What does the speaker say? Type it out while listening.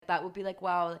that would be like,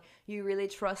 wow, you really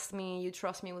trust me. You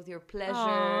trust me with your pleasure.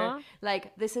 Aww.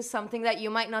 Like, this is something that you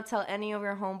might not tell any of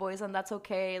your homeboys, and that's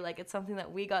okay. Like, it's something that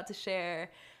we got to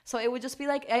share. So it would just be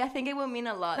like, I think it would mean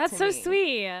a lot That's to so me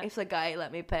sweet. if a guy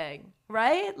let me peg,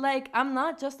 right? Like, I'm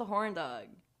not just a horn dog.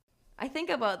 I think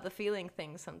about the feeling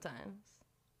thing sometimes.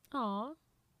 Aw,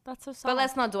 that's so soft. But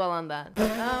let's not dwell on that.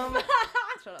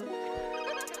 Shut up.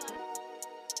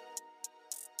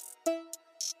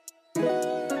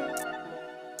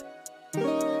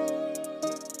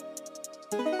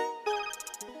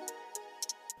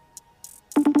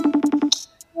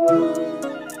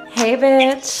 Hey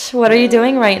bitch, what are you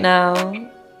doing right now?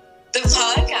 The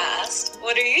podcast.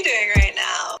 What are you doing right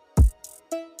now?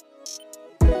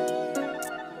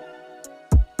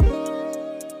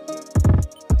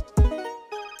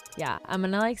 Yeah, I'm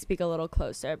gonna like speak a little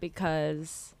closer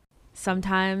because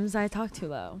sometimes I talk too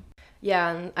low. Yeah,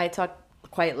 and I talk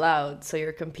quite loud, so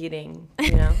you're competing,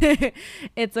 you know?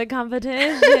 It's a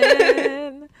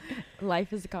competition.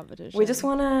 Life is a competition. We just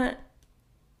wanna...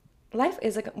 Life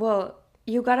is a... Well,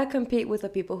 you gotta compete with the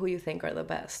people who you think are the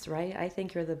best, right? I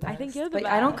think you're the best. I think you're the but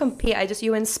best. I don't compete.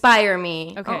 You inspire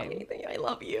me. Okay. Oh, I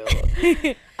love you.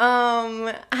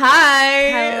 Hi.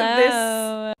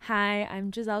 Hello. Hi,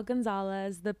 I'm Giselle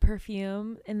Gonzalez, the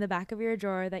perfume in the back of your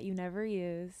drawer that you never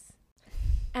use.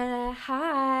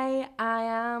 Hi, I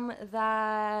am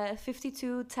the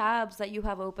 52 tabs that you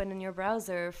have open in your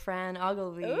browser, Fran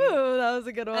Ogilvy. Ooh, that was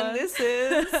a good one. And this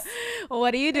is...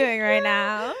 What are you doing right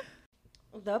now?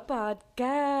 The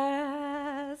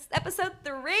podcast. Episode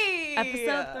 3.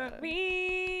 Episode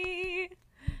 3.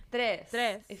 Tres.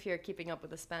 If you're keeping up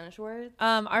with the Spanish words.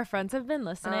 Our friends have been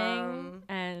listening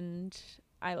and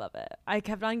I love it. I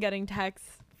kept on getting texts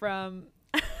from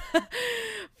my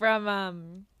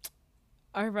friend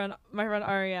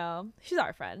Ariel. She's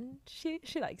our friend. She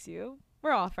likes you.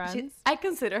 We're all friends. I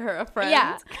consider her a friend.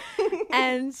 Yeah.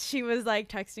 And she was like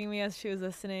texting me as she was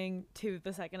listening to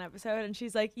the second episode, and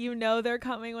she's like, you know they're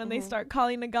coming when they start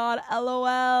calling to God.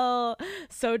 LOL.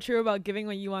 So true about giving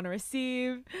what you want to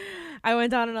receive. I went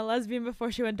down on a lesbian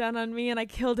before she went down on me, and I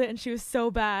killed it, and she was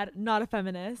so bad. Not a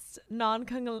feminist.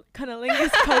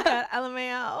 Non-cunnilingus coquette.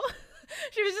 LMAO.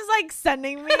 She was just like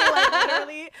sending me like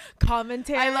literally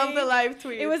commentary. I love the live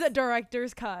tweets. It was a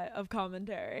director's cut of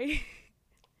commentary.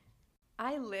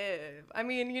 I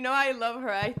love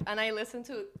her. I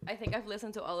think I've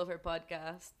listened to all of her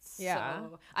podcasts. Yeah.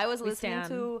 So I was listening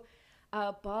to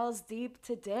Balls Deep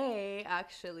today,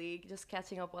 actually, just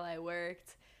catching up while I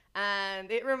worked.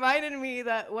 And it reminded me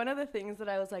that one of the things that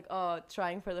I was like,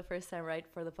 trying for the first time, right,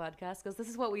 for the podcast, because this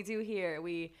is what we do here.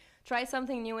 We try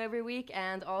something new every week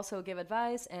and also give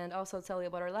advice and also tell you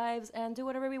about our lives and do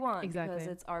whatever we want. Exactly.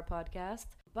 Because it's our podcast.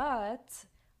 But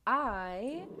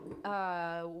I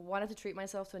wanted to treat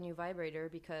myself to a new vibrator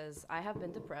because I have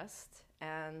been depressed.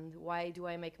 And why do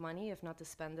I make money if not to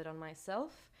spend it on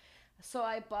myself? So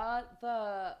I bought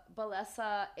the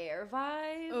Bellesa Air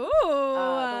Vibe. Ooh.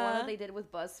 The one that they did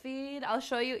with BuzzFeed. I'll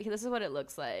show you. This is what it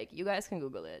looks like. You guys can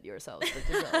Google it yourselves. But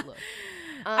just look.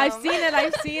 I've seen it.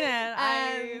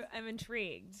 I'm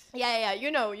intrigued. Yeah.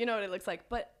 You know what it looks like.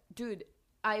 But dude,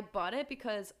 I bought it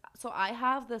because I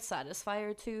have the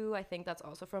Satisfier too. I think that's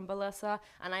also from Bellesa,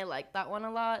 and I like that one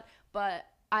a lot. But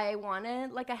I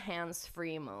wanted like a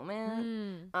hands-free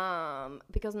moment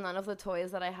because none of the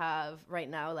toys that I have right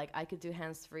now, like I could do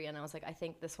hands-free, and I was like, I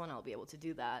think this one I'll be able to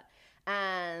do that.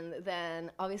 And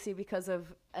then obviously because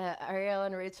of Ariel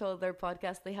and Rachel, their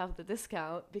podcast, they have the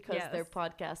discount because their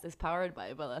podcast is powered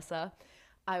by Bellesa.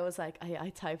 I was like,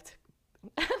 I typed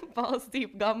Balls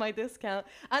Deep, got my discount,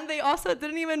 and they also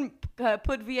didn't even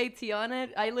put VAT on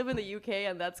it. I live in the UK,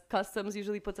 and that's customs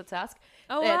usually puts a tax.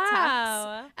 Wow.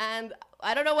 Tax, and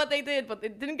I don't know what they did, but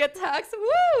it didn't get taxed.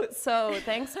 Woo! So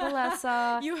thanks,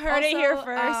 Bellesa. You heard it here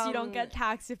first. You don't get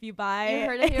taxed if you buy. You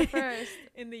heard it here first.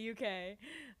 In the UK.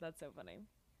 That's so funny.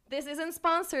 This isn't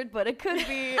sponsored, but it could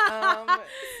be.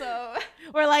 So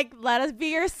we're like, let us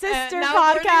be your sister now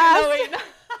podcast.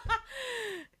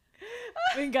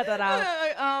 We can get that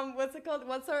out. What's it called?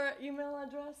 What's our email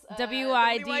address?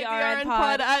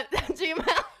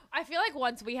 WIDRNpod@gmail. I feel like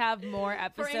once we have more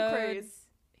episodes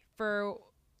for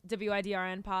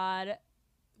WIDRNpod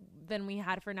than we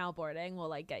had for Now Boarding, we'll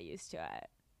like get used to it.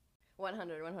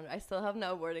 100. I still have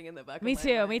Now Boarding in the back of me my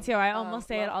too, mind. Me too. I almost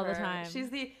say it all the time.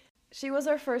 She was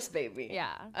our first baby.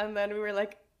 Yeah. And then we were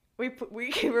like, we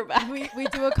gave her back. We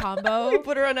do a combo. We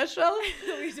put her on a shelf.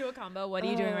 We do a combo. What are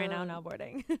you doing right now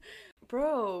boarding?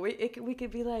 Bro, we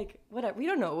could be like, whatever. We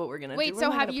don't know what we're gonna do. Wait,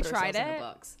 so have you tried it?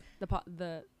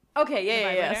 The Okay,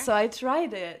 yeah. So I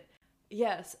tried it.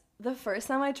 Yes, The first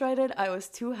time I tried it, I was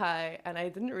too high, and I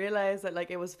didn't realize that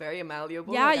like it was very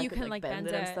malleable. Yeah, like, I you could, can like bend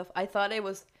it and stuff. I thought it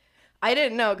was. I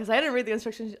didn't know because I didn't read the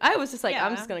instructions. I was just like,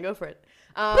 I'm just gonna go for it.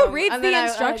 Who reads and the then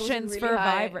instructions really for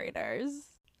high. vibrators?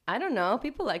 I don't know.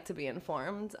 People like to be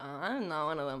informed. I'm not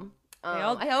one of them.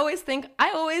 all- I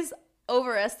always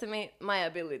overestimate my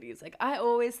abilities. Like I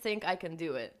always think I can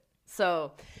do it.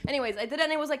 So, anyways, I did it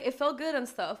and it was like it felt good and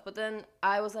stuff. But then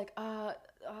I was like,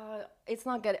 it's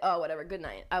not good. Oh, whatever. Good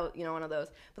night. One of those.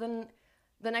 But then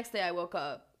the next day I woke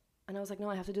up and I was like, no,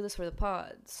 I have to do this for the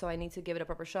pod. So I need to give it a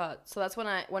proper shot. So that's when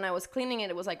I was cleaning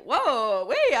it was like, whoa,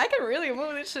 wait, I can really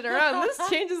move this shit around. This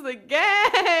changes the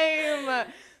game.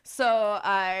 So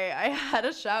I had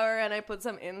a shower and I put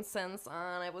some incense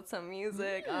on. I put some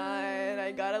music on.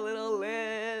 I got a little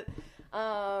lit.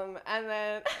 And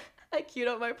then I queued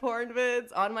up my porn vids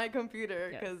on my computer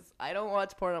because I don't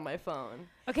watch porn on my phone.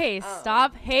 Okay,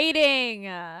 stop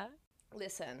hating.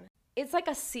 Listen, it's like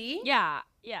a C. Yeah.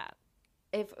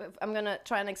 If I'm gonna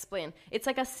try and explain, it's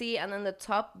like a C, and then the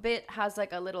top bit has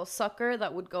like a little sucker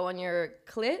that would go on your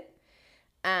clit,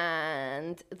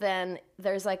 and then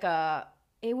there's like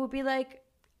it would be like,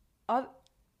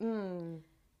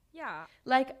 Yeah.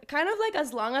 like kind of like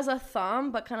as long as a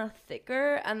thumb, but kind of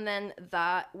thicker, and then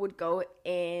that would go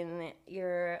in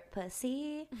your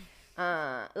pussy,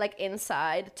 like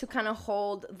inside to kind of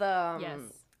hold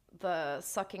the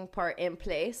sucking part in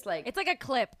place, like It's like a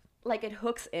clip. like it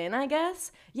hooks in, I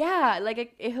guess. Yeah,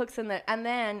 like it hooks in there, and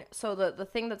then so the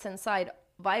thing that's inside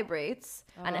vibrates,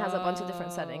 and it has a bunch of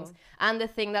different settings, and the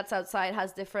thing that's outside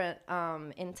has different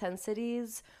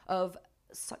intensities of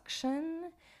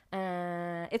suction.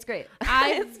 It's great.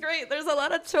 It's great. There's a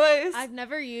lot of choice. I've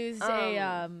never used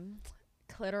a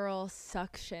clitoral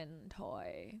suction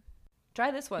toy. Try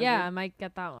this one. Yeah, dude. I might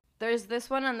get that one. There's this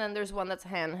one, and then there's one that's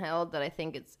handheld that I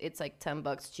think it's like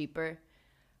 $10 cheaper.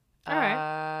 All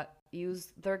right.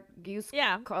 Use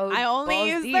Yeah, code I only balls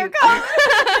use deep. their code.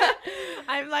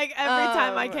 I'm like every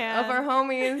time I can. Of our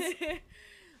homies.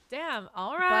 Damn.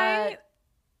 All right. But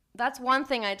that's one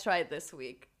thing I tried this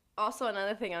week. Also,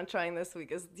 another thing I'm trying this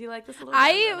week is, do you like this little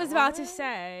I bandana was about to woman?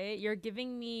 say, you're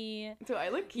giving me. Do I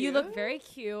look cute? You look very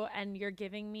cute, and you're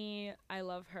giving me. I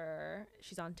love her.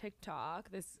 She's on TikTok.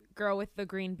 This girl with the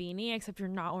green beanie, except you're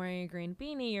not wearing a green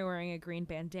beanie. You're wearing a green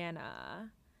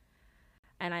bandana,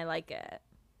 and I like it.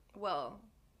 Well,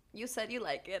 you said you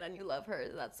like it and you love her.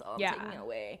 That's all I'm Yeah. taking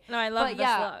away. No, I love But this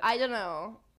yeah, look. I don't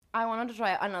know. I wanted to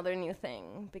try another new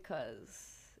thing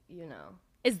because,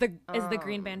 Is the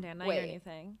green bandana your wait. new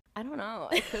thing? I don't know.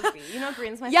 It could be.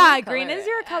 Green's my Yeah, favorite green color. is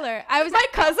your color. I was My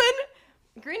cousin.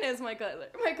 Green is my color.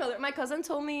 My cousin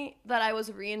told me that I was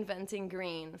reinventing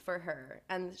green for her,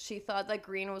 and she thought that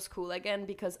green was cool again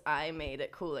because I made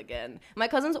it cool again. My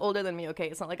cousin's older than me. Okay,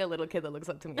 it's not like a little kid that looks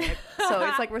up to me. So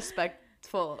it's like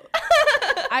respectful.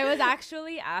 I was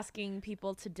actually asking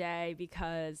people today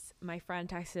because my friend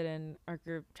texted in our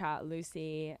group chat,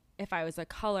 Lucy, if I was a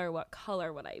color, what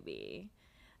color would I be?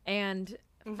 And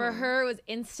for her, it was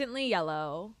instantly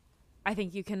yellow. I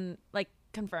think you can like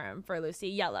confirm for Lucy,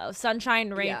 yellow,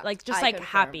 sunshine, rain, Yeah, like just I like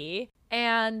confirm. happy.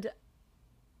 And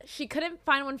she couldn't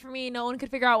find one for me. No one could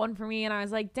figure out one for me. And I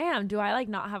was like, damn, do I like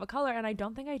not have a color? And I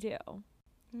don't think I do.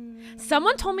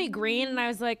 Someone told me green, and I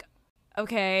was like,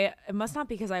 okay, it must not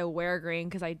be because I wear green,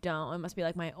 because I don't. It must be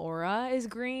like my aura is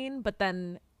green. But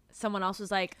then someone else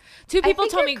was like, two people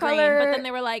think told your me green, but color- then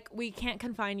they were like, we can't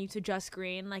confine you to just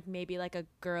green, like maybe like a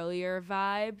girlier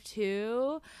vibe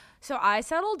too. So I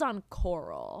settled on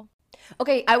coral.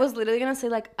 Okay, I was literally gonna say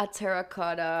like a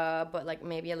terracotta, but like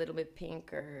maybe a little bit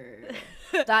pinker.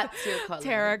 That's your color.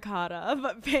 Terracotta,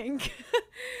 but pink.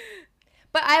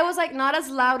 But I was like not as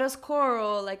loud as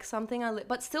coral, like something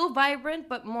but still vibrant,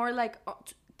 but more like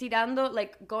tirando,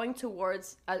 like going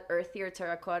towards an earthier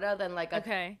terracotta than like a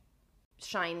Okay.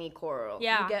 shiny coral.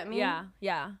 Yeah. You get me?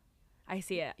 Yeah. I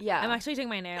see it. Yeah. I'm actually doing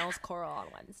my nails coral on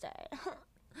Wednesday.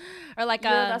 Or like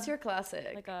That's your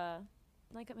classic.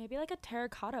 maybe like a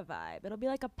terracotta vibe. It'll be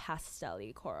like a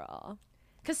pastel-y coral.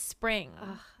 'Cause spring.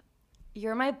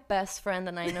 You're my best friend,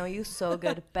 and I know you so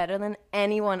good, better than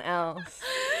anyone else.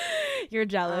 Your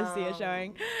jealousy is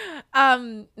showing.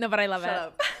 No, but I love Shut it.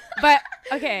 up. But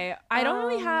okay, I don't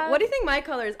really have. What do you think my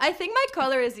color is? I think my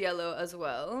color is yellow as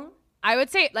well. I would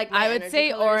say Like, my I would energy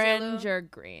say color is orange yellow? or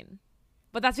green.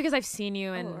 But that's because I've seen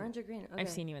you in Orange or green? Okay. I've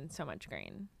seen you in so much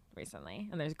green recently,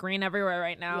 and there's green everywhere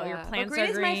right now. Your Yeah, plants but green are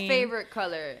is green. my favorite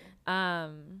color.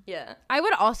 Yeah. I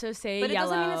would also say But it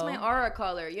yellow. doesn't mean it's my aura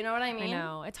color. You know what I mean? I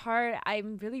know it's hard.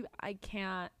 I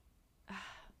can't.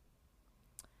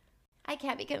 I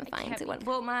can't be confined can't to be one.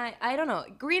 Well, I don't know.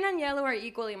 Green and yellow are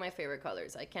equally my favorite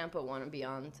colors. I can't put one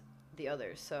beyond the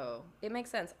other. So it makes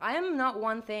sense. I am not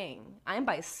one thing. I'm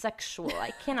bisexual.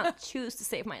 I cannot choose to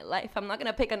save my life. I'm not going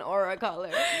to pick an aura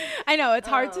color. I know, it's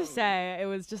hard to say. It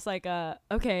was just like,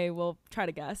 okay, we'll try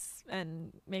to guess,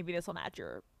 and maybe this will match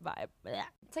your vibe. Blech.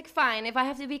 It's like, fine. If I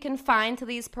have to be confined to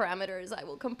these parameters, I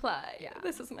will comply. Yeah.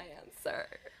 This is my answer.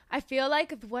 I feel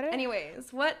like,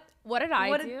 Anyways, what did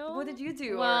I do? What did you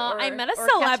do? Well, I met a catch me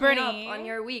celebrity. up on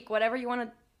your week, whatever you want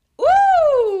to.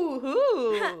 Ooh!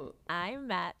 Who? I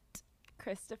met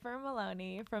Christopher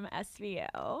Maloney from SVU.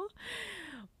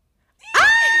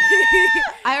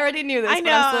 I already knew this. I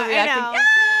know. But I'm still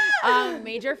reacting.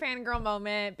 Major fangirl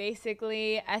moment.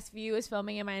 Basically, SVU was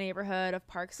filming in my neighborhood of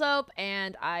Park Slope,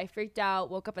 and I freaked out.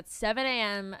 Woke up at 7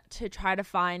 a.m. to try to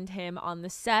find him on the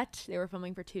set. They were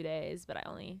filming for 2 days, but I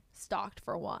only stalked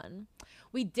for one.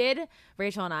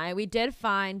 Rachel and I did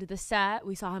find the set.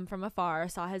 We saw him from afar,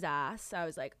 saw his ass. I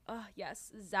was like, oh,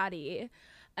 yes, Zaddy.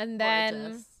 And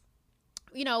then,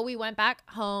 we went back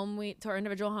home. To our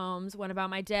individual homes, went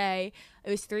about my day. It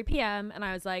was 3 p.m. and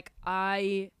I was like,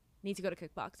 I need to go to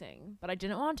kickboxing, but I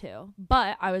didn't want to.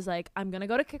 But I was like, I'm going to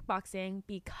go to kickboxing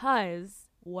because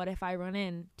what if I run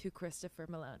into Christopher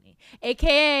Maloney,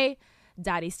 aka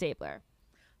Daddy Stabler?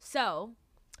 So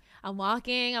I'm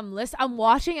walking, I'm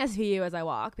watching SVU as I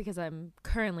walk because I'm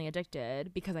currently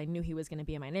addicted because I knew he was going to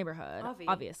be in my neighborhood,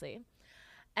 obviously.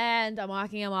 And I'm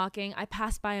walking. I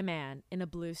pass by a man in a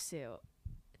blue suit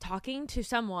talking to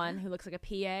someone who looks like a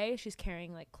PA. She's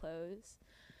carrying like clothes.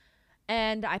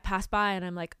 And I pass by and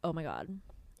I'm like, oh my God,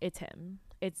 it's him.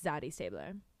 It's Zaddy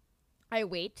Stabler. I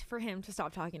wait for him to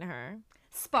stop talking to her.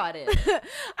 Spotted.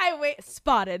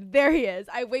 Spotted. There he is.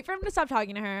 I wait for him to stop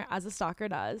talking to her, as a stalker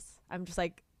does. I'm just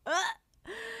like, ugh.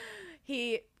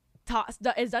 He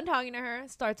is done talking to her,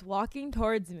 starts walking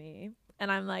towards me,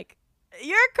 and I'm like,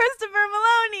 you're Christopher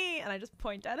Maloney. And I just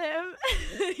point at him.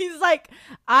 He's like,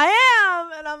 I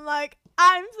am. And I'm like,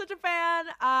 I'm such a fan.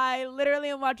 I literally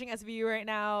am watching SVU right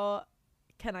now.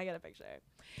 Can I get a picture?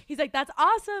 He's like, that's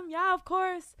awesome. Yeah, of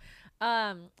course.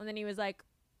 And then he was like,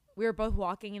 we were both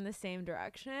walking in the same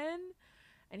direction.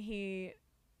 And he,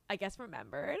 I guess,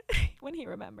 remembered when he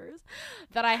remembers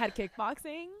that I had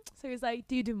kickboxing. So he was like,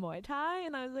 do you do Muay Thai?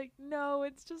 And I was like, no,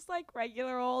 it's just like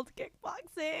regular old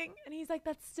kickboxing. And he's like,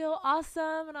 that's still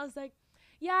awesome. And I was like,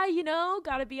 yeah,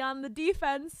 gotta be on the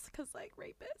defense because like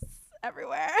rapists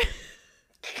everywhere.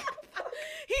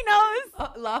 He knows.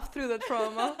 Laugh through the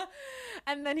trauma.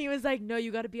 And then he was like, no,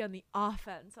 you gotta be on the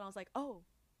offense. And I was like, oh,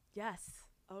 yes,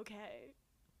 okay.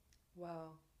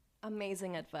 Wow.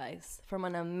 Amazing advice from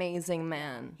an amazing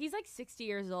man. He's like 60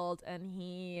 years old and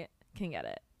he can get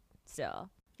it still.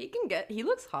 He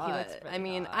looks hot. He looks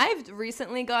really hot. I've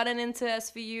recently gotten into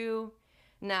SVU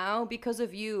now because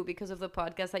of you, because of the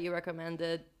podcast that you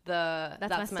recommended,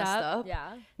 That's Messed Up.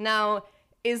 Yeah. Now,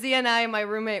 Izzy and I, my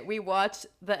roommate, we watched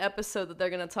the episode that they're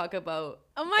going to talk about.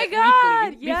 Oh my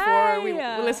God. Before we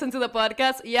listen to the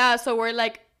podcast. Yeah, so we're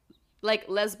like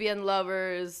lesbian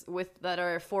lovers that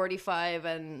are 45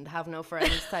 and have no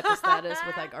friends type of status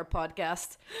with like our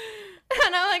podcast.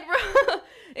 And I'm like, bro,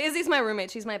 Izzy's my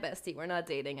roommate. She's my bestie. We're not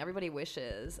dating. Everybody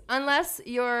wishes. Unless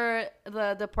you're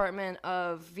the Department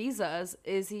of Visas,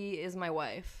 Izzy is my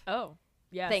wife. Oh,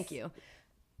 yes. Thank you.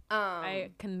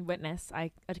 I can witness.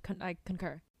 I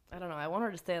concur. I don't know. I want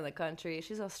her to stay in the country.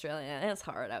 She's Australian. It's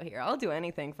hard out here. I'll do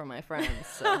anything for my friends.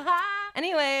 So.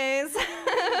 Anyways.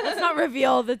 Let's not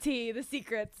reveal the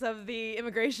secrets of the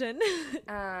immigration.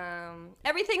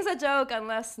 Everything's a joke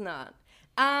unless not.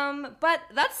 But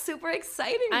that's super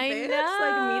exciting, bitch. know.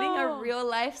 Like meeting a real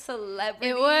life celebrity.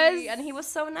 It was, and he was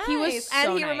so nice. He was so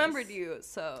and he nice. remembered you.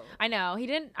 So I know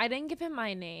I didn't give him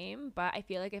my name, but I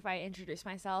feel like if I introduced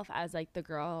myself as like the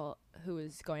girl who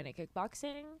was going to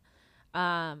kickboxing,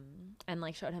 and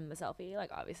like showed him the selfie,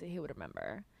 like obviously he would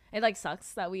remember. It like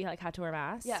sucks that we like had to wear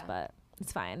masks, but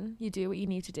it's fine. You do what you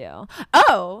need to do.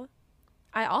 Oh,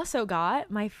 I also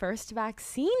got my first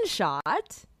vaccine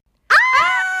shot.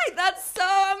 That's so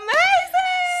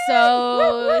amazing.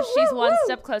 So she's one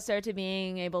step closer to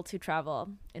being able to travel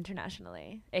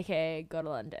internationally, aka go to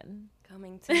London.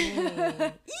 Coming to me.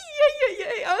 Yay.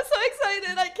 I'm so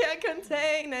excited. I can't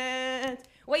contain it.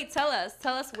 Wait, tell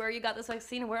us where you got this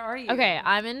vaccine. Where are you? Okay,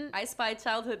 I Spy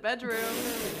Childhood Bedroom.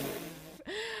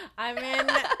 I'm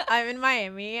in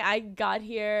Miami. I got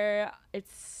here.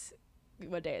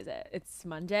 What day is it? It's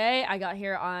Monday. I got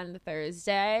here on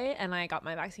Thursday, and I got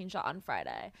my vaccine shot on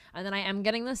Friday. And then I am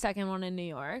getting the second one in New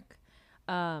York,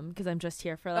 because I'm just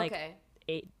here for like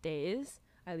 8 days.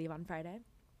 I leave on Friday.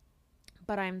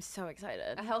 But I'm so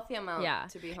excited. A healthy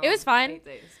amount to be home. It was fine. 8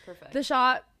 days. Perfect. The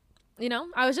shot,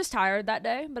 I was just tired that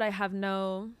day, but I have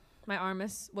no My arm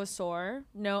was sore.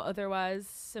 No otherwise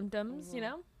symptoms, you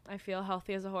know. I feel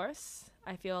healthy as a horse.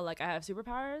 I feel like I have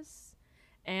superpowers.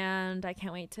 And I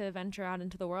can't wait to venture out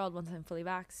into the world once I'm fully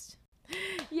vaxxed.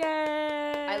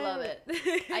 Yay! I love it.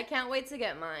 I can't wait to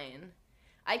get mine.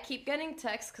 I keep getting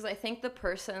texts because I think the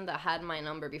person that had my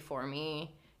number before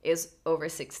me is over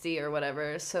 60 or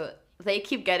whatever. So they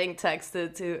keep getting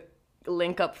texted to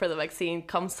link up for the vaccine,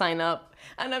 come sign up.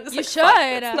 And I'm just you like, should.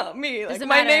 Fuck, that's not me. Like,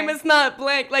 my name is not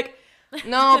blank. Like,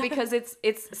 no, because it's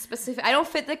specific. I don't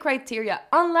fit the criteria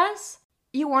unless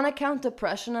you want to count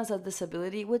depression as a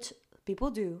disability, which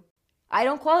people do. I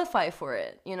don't qualify for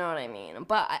it, you know what I mean?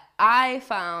 But I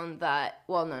found that,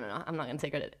 well, no, I'm not going to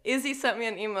take credit. Izzy sent me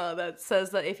an email that says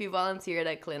that if you volunteer at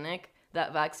a clinic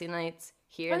that vaccinates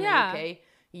here in the UK,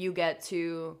 you get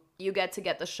to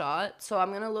get the shot. So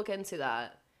I'm going to look into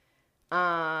that.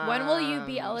 When will you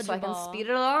be eligible? So I can speed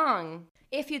it along.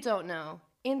 If you don't know,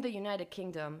 in the United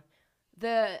Kingdom,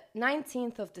 the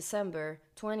 19th of December,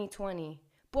 2020,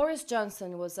 Boris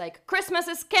Johnson was like, Christmas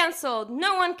is cancelled.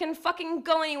 No one can fucking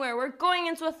go anywhere. We're going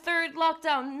into a third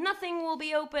lockdown. Nothing will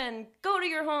be open. Go to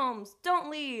your homes. Don't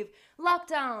leave.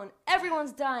 Lockdown.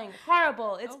 Everyone's dying.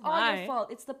 Horrible. It's all your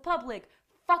fault. It's the public.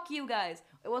 Fuck you guys.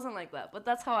 It wasn't like that, but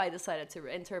that's how I decided to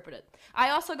interpret it.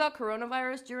 I also got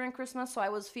coronavirus during Christmas, so I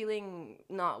was feeling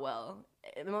not well.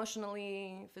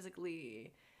 Emotionally,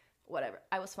 physically, whatever.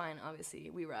 I was fine, obviously.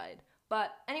 We ride.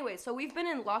 But anyway, so we've been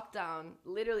in lockdown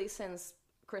literally since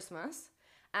Christmas,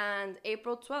 and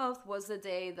April 12th was the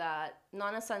day that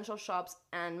non-essential shops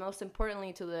and most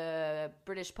importantly to the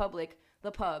British public,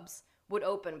 the pubs, would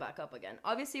open back up again.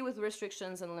 Obviously with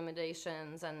restrictions and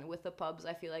limitations, and with the pubs,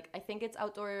 I think it's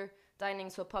outdoor dining,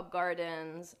 so pub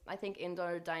gardens. I think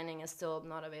indoor dining is still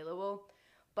not available.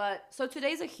 But so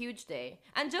today's a huge day.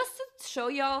 And just to show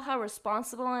y'all how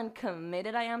responsible and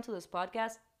committed I am to this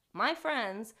podcast, my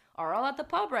friends are all at the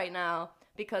pub right now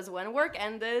because when work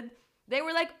ended, they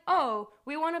were like, oh,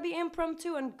 we want to be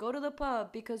impromptu and go to the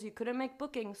pub because you couldn't make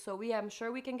bookings, so I'm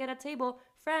sure we can get a table.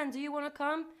 Friend, do you want to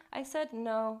come? I said,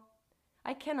 no,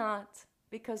 I cannot,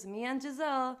 because me and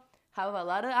Giselle have a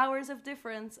lot of hours of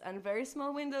difference and very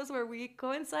small windows where we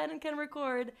coincide and can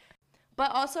record.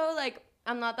 But also, like,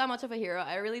 I'm not that much of a hero.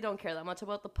 I really don't care that much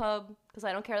about the pub because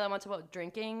I don't care that much about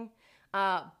drinking.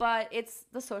 But it's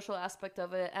the social aspect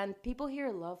of it, and people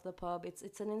here love the pub.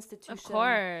 It's an institution. Of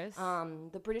course.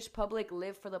 The British public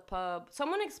live for the pub.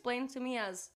 Someone explained to me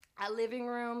as a living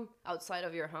room outside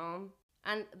of your home,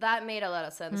 and that made a lot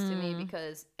of sense to me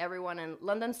because everyone in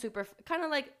London's super, kind of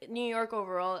like New York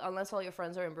overall, unless all your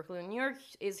friends are in Brooklyn. New York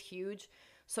is huge.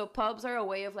 So pubs are a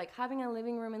way of like having a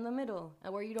living room in the middle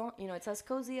where you don't, it's as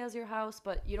cozy as your house,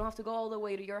 but you don't have to go all the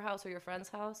way to your house or your friend's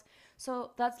house.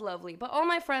 So that's lovely. But all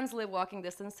my friends live walking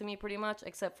distance to me pretty much,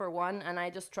 except for one, and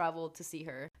I just traveled to see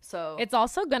her. So it's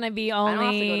also going to be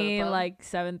only to like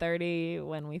 7:30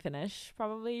 when we finish.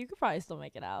 Probably. You could probably still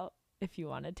make it out if you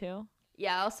wanted to.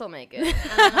 Yeah, I'll still make it. And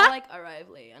then I'll like arrive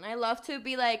late. And I love to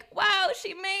be like, wow,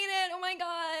 she made it. Oh my God.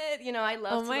 I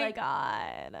love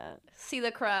to see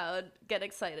the crowd get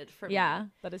excited for me. Yeah,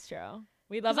 that is true.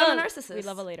 We love I'm a narcissist. We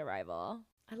love a late arrival.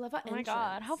 I love it. Oh my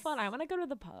God, how fun. I want to go to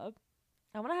the pub.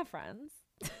 I want to have friends.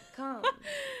 Come.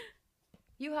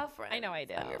 You have friends. I know I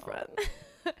do. I'm your friend.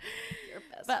 Your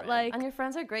best but friend. like, and your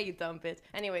friends are great, you dumb bitch.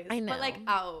 Anyways, I know. But like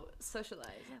out, socialize,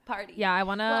 party. Yeah, I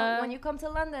wanna. Well, when you come to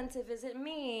London to visit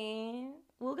me,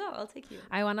 we'll go. I'll take you.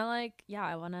 I wanna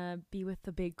I wanna be with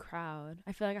the big crowd.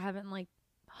 I feel like I haven't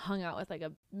hung out with a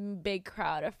big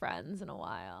crowd of friends in a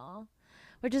while,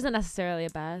 which isn't necessarily a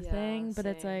bad thing, but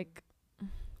it's like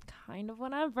kind of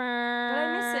whatever. But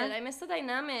I miss it. I miss the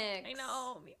dynamics. I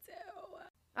know, me too.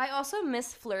 I also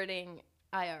miss flirting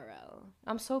IRL.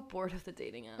 I'm so bored of the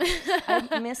dating apps.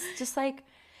 I miss just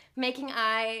making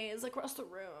eyes across the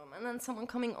room and then someone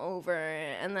coming over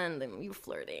and then you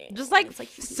flirting. Just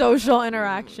social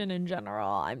interaction in general.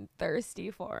 I'm thirsty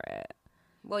for it.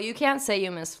 Well, you can't say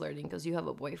you miss flirting because you have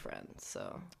a boyfriend,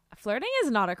 so. Flirting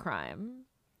is not a crime.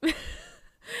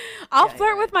 I'll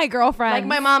flirt with my girlfriend. Like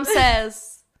my mom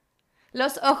says,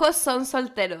 los ojos son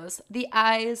solteros. The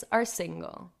eyes are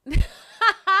single.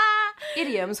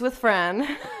 Idioms with Fran.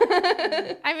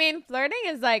 I mean, flirting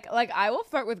is like I will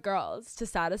flirt with girls to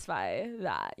satisfy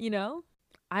that,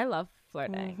 I love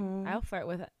flirting. Mm-hmm. I'll flirt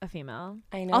with a female.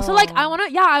 I know. Also, I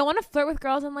want to flirt with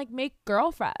girls and make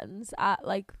girlfriends at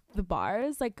the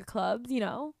bars, clubs,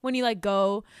 when you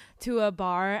go to a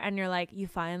bar and you're you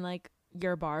find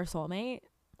your bar soulmate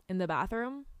in the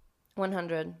bathroom.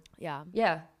 100. Yeah.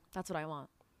 Yeah. That's what I want.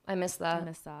 I miss that.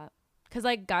 Because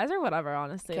guys are whatever,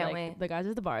 honestly. Can't wait. The guys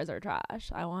at the bars are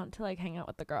trash. I want to hang out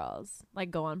with the girls,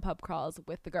 go on pub crawls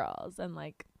with the girls and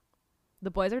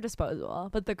The boys are disposable,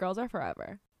 but the girls are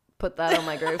forever. Put that on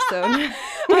my gravestone. I knew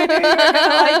you were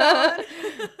gonna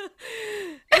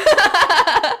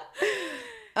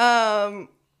like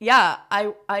Yeah,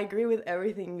 I agree with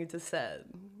everything you just said.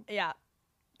 yeah.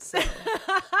 So,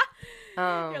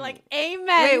 You're like, amen.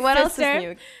 wait, what sister. else is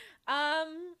new?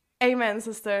 Amen,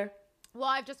 sister. Well,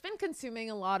 I've just been consuming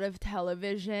a lot of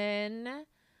television.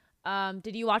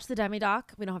 Did you watch the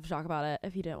Demi-Doc? We don't have to talk about it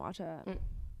if you didn't watch it.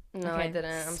 No, Okay, I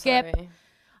didn't. I'm skip. sorry.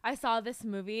 I saw this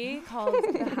movie called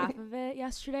The Half of It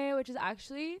yesterday, which is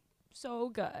actually so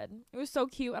good. It was so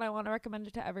cute, and I want to recommend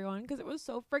it to everyone because it was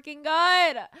so freaking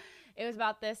good. It was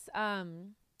about this.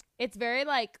 It's very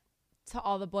like To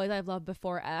All the Boys I've Loved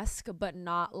Before-esque, but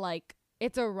not like,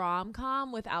 it's a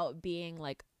rom-com without being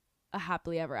like a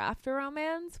happily ever after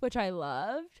romance, which I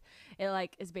loved. It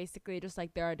like is basically just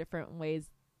like there are different ways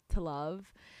to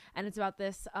love, and it's about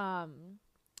this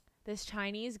this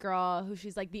Chinese girl who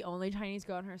she's like the only Chinese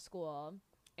girl in her school,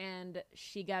 and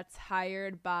she gets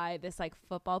hired by this like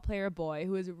football player boy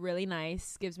who is really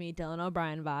nice, gives me Dylan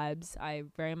O'Brien vibes. I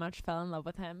very much fell in love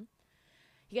with him.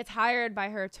 He gets hired by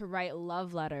her to write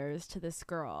love letters to this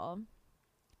girl,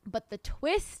 but the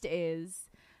twist is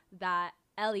that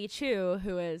Ellie Chu,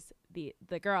 who is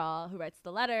the girl who writes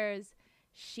the letters,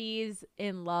 she's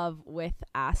in love with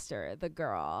Aster, the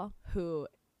girl who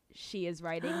she is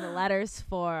writing the letters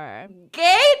for.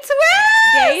 Gay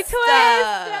twist! Gay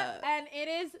twist! And it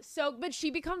is so, but she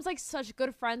becomes like such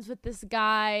good friends with this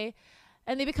guy,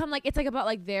 and they become like, it's like about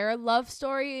like their love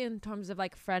story in terms of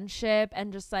like friendship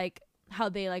and just like how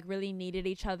they like really needed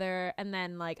each other. And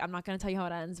then like, I'm not gonna tell you how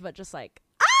it ends, but just like,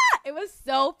 it was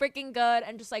so freaking good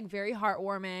and just like very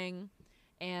heartwarming,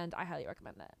 and I highly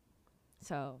recommend it.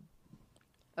 So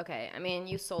Okay, I mean,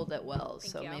 you sold it well,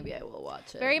 Thank so you. maybe I will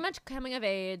watch it. very much coming of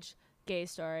age, gay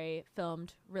story,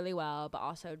 filmed really well, but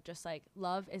also just like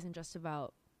love isn't just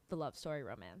about the love story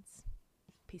romance.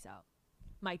 Peace out.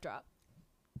 Mic drop.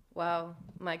 Wow,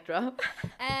 mic drop.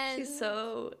 And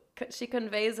She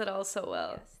conveys it all so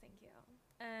well. yes, thank you.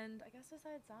 And I guess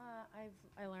besides that,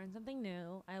 I learned something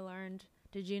new. I learned,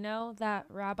 did you know that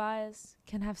rabbis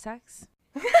can have sex?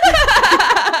 I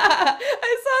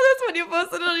saw this when you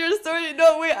posted on your story.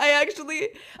 No, wait,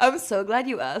 I'm so glad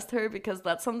you asked her because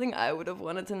that's something I would have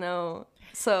wanted to know.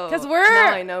 So 'Cause now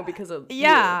I know because of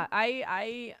Yeah,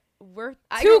 you. we're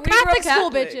I two grew up Catholic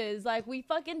school Catholic. bitches. Like, we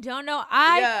fucking don't know.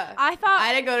 Yeah. I thought.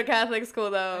 I didn't go to Catholic school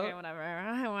though. Okay, whatever.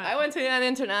 I went to an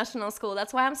international school.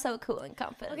 That's why I'm so cool and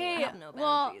confident. Okay, I have no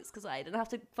well- boundaries because I didn't have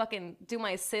to fucking do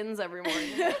my sins every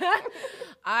morning.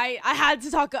 I had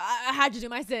to talk. I had to do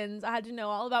my sins. I had to know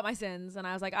all about my sins, and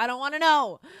I was like, I don't want to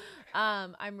know.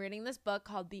 I'm reading this book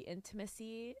called The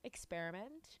Intimacy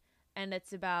Experiment, and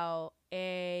it's about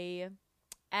a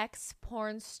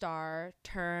ex-porn star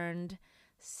turned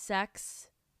sex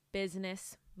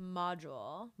business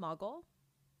mogul.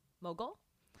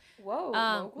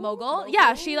 Whoa. Mogul.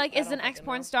 Yeah, she like I is don't an fucking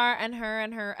ex-porn know. star, and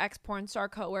her ex-porn star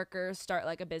co-workers start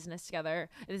like a business together.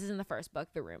 This is in the first book,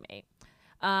 The Roommate.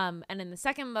 And in the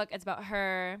second book, it's about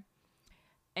her,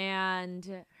 and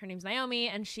her name's Naomi,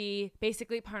 and she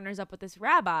basically partners up with this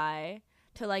rabbi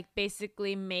to like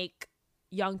basically make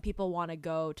young people want to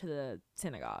go to the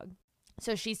synagogue.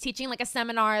 So she's teaching like a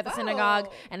seminar at the synagogue,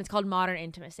 Oh. and it's called Modern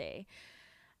Intimacy.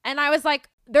 And I was like,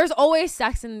 there's always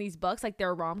sex in these books. Like,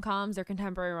 they're rom-coms, they're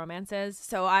contemporary romances.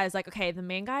 So I was like, okay, the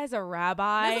main guy is a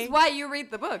rabbi. This is why you read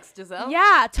the books, Giselle.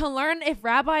 Yeah, to learn if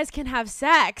rabbis can have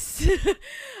sex.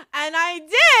 And I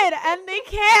did, and they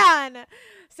can.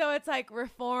 So it's like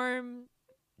Reform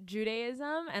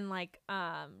Judaism, and like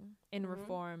in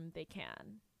Reform they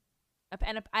can.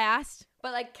 And I asked,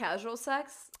 But like casual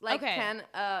sex? Like Okay. can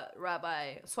a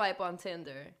rabbi swipe on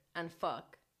Tinder and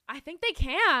fuck? I think they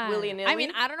can. Willy-nilly? I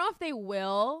mean, I don't know if they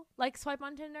will like swipe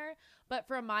on Tinder, but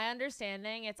from my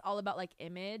understanding, it's all about like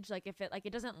image. Like if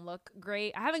it doesn't look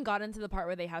great. I haven't gotten to the part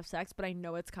where they have sex, but I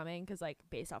know it's coming because like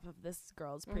based off of this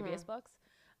girl's previous books.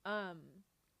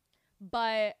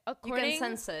 But You according, can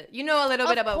sense it. You know a little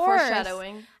bit Of about course.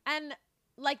 foreshadowing. and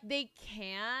like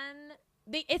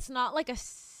it's not like a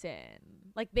sin.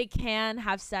 Like they can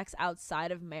have sex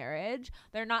outside of marriage.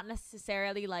 They're not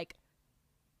necessarily like,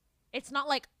 it's not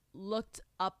like looked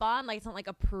up on, like it's not like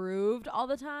approved all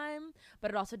the time,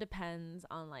 but it also depends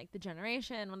on like the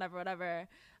generation, whatever.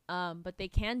 But they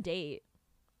can date,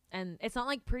 and it's not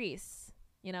like priests,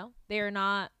 you know, they are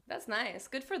not. That's nice.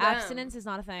 Good for them. Abstinence is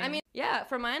not a thing. I mean, yeah,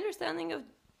 from my understanding of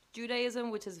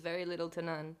Judaism, which is very little to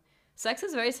none, sex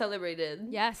is very celebrated.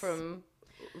 Yes. From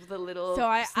the little So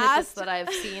I snippets asked that I've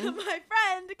seen. my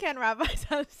friend, can rabbis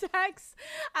have sex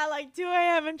at like 2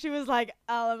 a.m. and she was like,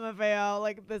 LMFAO,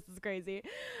 like this is crazy.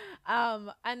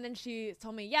 And then she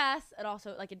told me, yes, it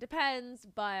also, like, it depends,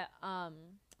 but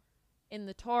in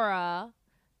the Torah,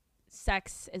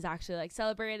 sex is actually, like,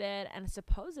 celebrated, and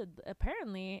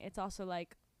apparently it's also,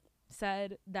 like,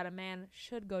 said that a man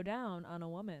should go down on a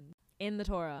woman in the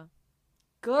Torah.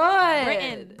 Good.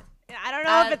 Written. I don't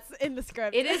know if it's in the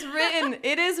script. It is written.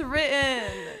 It is written.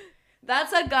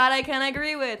 That's a God I can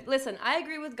agree with. Listen, I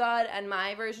agree with God and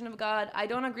my version of God. I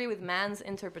don't agree with man's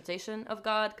interpretation of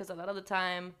God, because a lot of the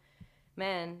time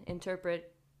men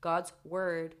interpret God's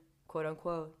word, quote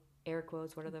unquote, air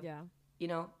quotes, what are the, you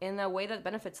know, in a way that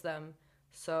benefits them.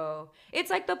 So it's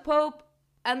like the Pope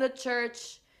and the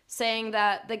church saying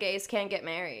that the gays can't get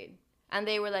married. And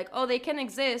they were like, oh, they can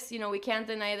exist. You know, we can't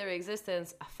deny their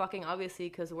existence. Fucking obviously,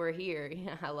 because we're here.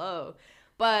 Yeah, hello.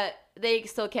 But they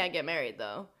still can't get married,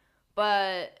 though.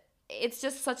 But it's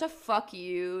just such a fuck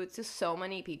you to so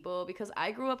many people, because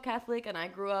I grew up Catholic and I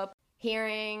grew up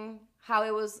hearing how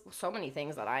it was so many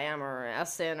things that I am or a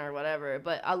sin or whatever.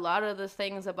 But a lot of the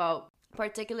things about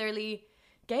particularly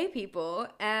gay people,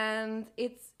 and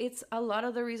it's a lot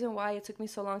of the reason why it took me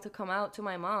so long to come out to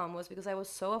my mom was because I was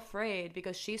so afraid,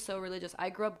 because she's so religious.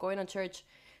 I grew up going to church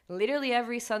literally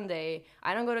every Sunday.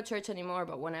 I don't go to church anymore,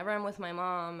 but whenever I'm with my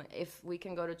mom, if we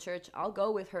can go to church, I'll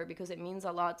go with her because it means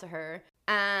a lot to her.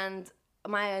 And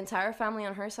my entire family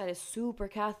on her side is super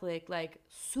Catholic, like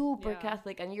super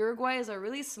Catholic. And Uruguay is a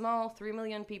really small 3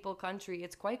 million people country.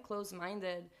 It's quite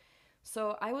close-minded.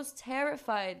 So I was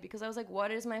terrified because I was like,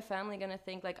 what is my family going to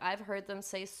think? Like, I've heard them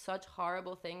say such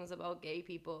horrible things about gay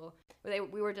people.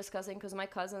 We were discussing, because my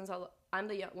cousins,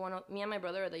 me and my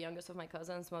brother are the youngest of my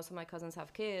cousins. Most of my cousins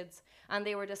have kids. And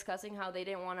they were discussing how they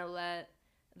didn't want to let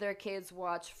their kids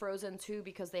watch Frozen 2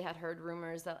 because they had heard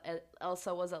rumors that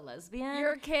Elsa was a lesbian.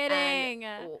 You're kidding.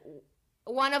 And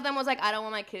one of them was like, I don't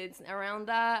want my kids around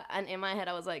that. And in my head,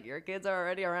 I was like, your kids are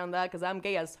already around that because I'm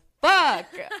gay as fuck.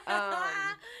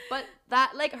 But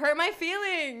that, like, hurt my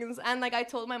feelings. And, like, I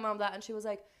told my mom that, and she was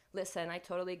like, listen, I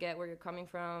totally get where you're coming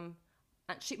from.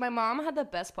 And my mom had the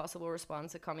best possible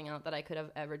response to coming out that I could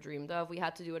have ever dreamed of. We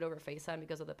had to do it over FaceTime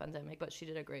because of the pandemic, but she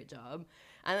did a great job.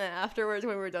 And then afterwards,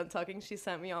 when we were done talking, she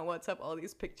sent me on WhatsApp all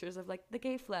these pictures of, like, the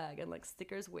gay flag and, like,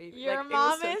 stickers waving. Your like,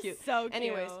 mom it was so is cute. so cute.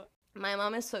 Anyways, my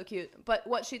mom is so cute. But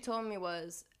what she told me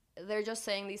was, they're just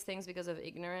saying these things because of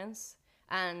ignorance.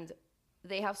 And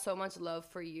they have so much love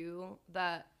for you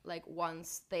that, like,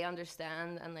 once they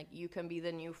understand and, like, you can be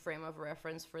the new frame of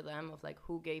reference for them of, like,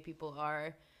 who gay people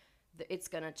are, it's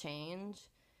gonna change.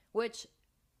 Which,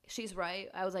 she's right.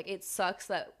 I was like, it sucks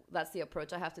that that's the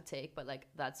approach I have to take, but, like,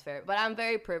 that's fair. But I'm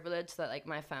very privileged that, like,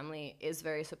 my family is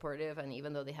very supportive, and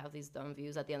even though they have these dumb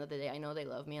views, at the end of the day, I know they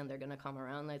love me and they're gonna come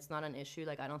around. Like, it's not an issue.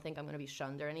 Like, I don't think I'm gonna be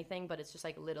shunned or anything, but it's just,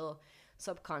 like, little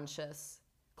subconscious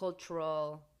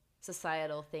cultural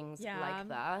societal things like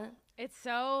that. It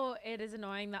is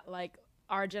annoying that, like,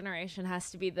 our generation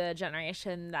has to be the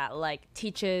generation that, like,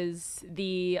 teaches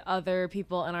the other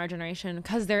people in our generation,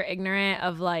 because they're ignorant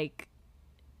of, like,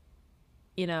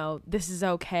 you know, this is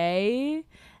okay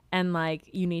and, like,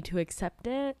 you need to accept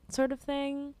it, sort of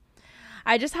thing.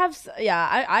 I just have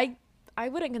I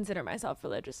wouldn't consider myself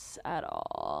religious at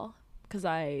all, because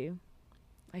I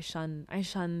shun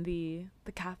the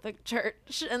Catholic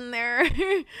Church and their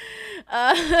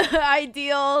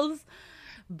ideals,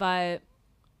 but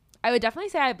I would definitely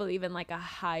say I believe in, like, a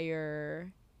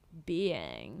higher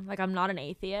being. Like, I'm not an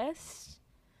atheist,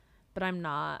 but I'm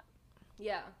not.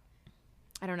 Yeah.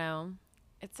 I don't know.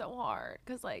 It's so hard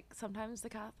because, like, sometimes the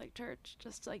Catholic Church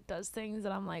just, like, does things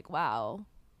that I'm like, wow,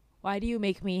 why do you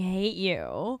make me hate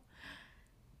you?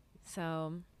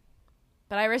 So,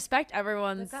 but I respect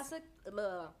everyone's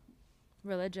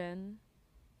religion.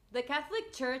 The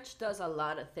Catholic Church does a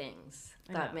lot of things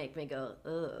that make me go,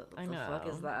 ugh, what the fuck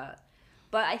is that?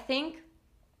 But I think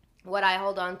what I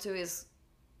hold on to is,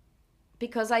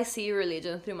 because I see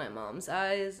religion through my mom's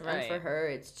eyes, and for her,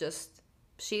 it's just,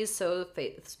 she's so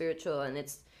spiritual, and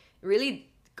it's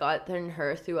really gotten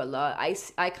her through a lot.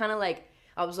 I kind of, like,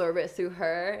 absorb it through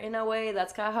her in a way.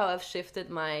 That's kind of how I've shifted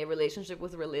my relationship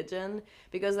with religion,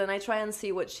 because then I try and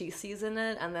see what she sees in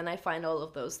it, and then I find all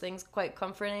of those things quite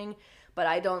comforting. But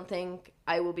I don't think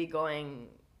I will be going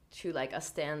to, like, a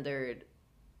standard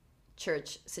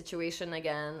church situation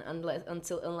again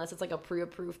unless it's, like, a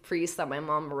pre-approved priest that my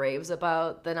mom raves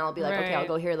about. Then I'll be like, okay, I'll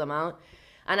go hear them out.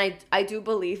 And I do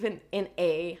believe in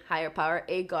a higher power,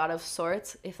 a God of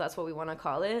sorts, if that's what we want to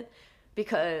call it,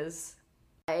 because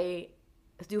I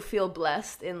do feel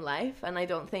blessed in life, and I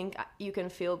don't think you can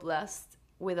feel blessed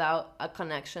without a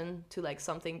connection to, like,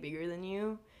 something bigger than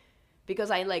you.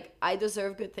 because I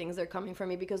deserve good things. They're coming for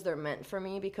me because they're meant for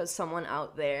me, because something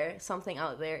out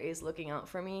there is looking out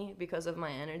for me because of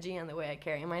my energy and the way I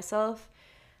carry myself,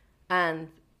 and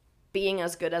being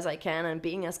as good as I can and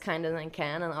being as kind as I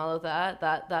can and all of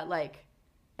that like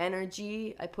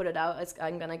energy, I put it out,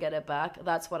 I'm gonna get it back.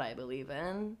 That's what I believe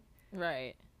in.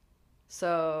 Right.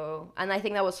 So, and I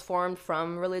think that was formed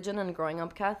from religion and growing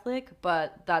up Catholic,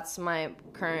 but that's my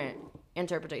current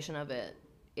interpretation of it.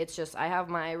 It's just I have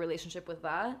my relationship with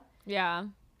that, Yeah.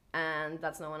 and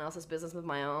that's no one else's business but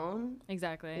my own.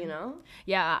 Exactly. You know?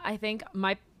 Yeah, I think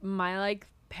my like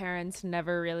parents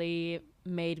never really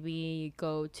made me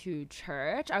go to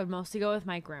church. I would mostly go with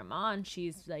my grandma, and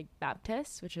she's like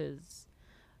Baptist, which is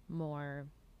more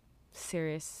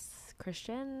serious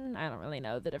Christian. I don't really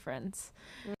know the difference.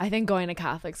 I think going to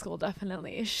Catholic school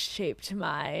definitely shaped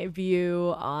my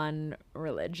view on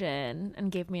religion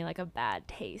and gave me like a bad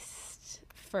taste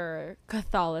for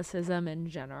Catholicism in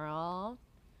general.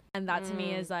 And that to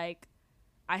me is like,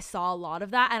 I saw a lot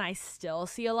of that, and I still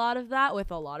see a lot of that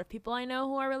with a lot of people I know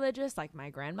who are religious, like my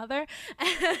grandmother.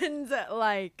 And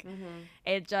like,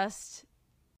 it just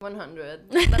 100.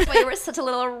 That's why you were such a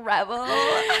little rebel.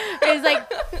 it's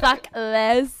like, fuck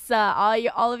this.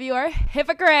 All of you are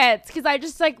hypocrites. Because I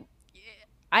just like,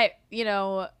 I've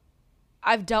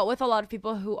dealt with a lot of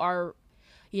people who are,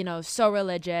 so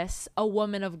religious, a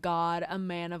woman of God, a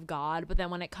man of God. But then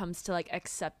when it comes to like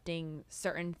accepting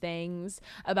certain things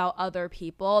about other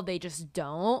people, they just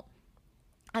don't.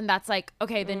 And that's like,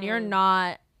 okay, then you're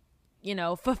not,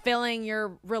 fulfilling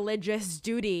your religious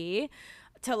duty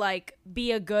to like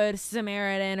be a good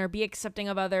Samaritan or be accepting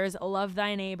of others, love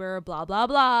thy neighbor, blah, blah,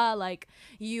 blah. Like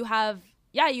you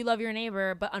love your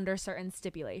neighbor, but under certain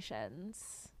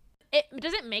stipulations. It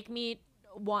doesn't make me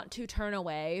want to turn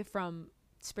away from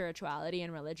spirituality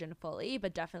and religion fully,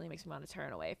 but definitely makes me want to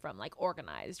turn away from like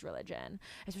organized religion,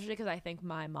 especially because I think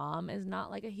my mom is not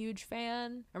like a huge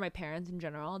fan, or my parents in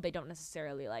general. They don't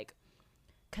necessarily like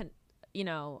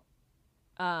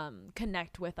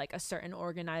connect with like a certain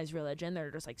organized religion.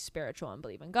 They're just like spiritual and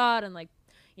believe in God, and like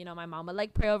my mom would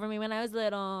like pray over me when I was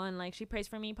little, and like she prays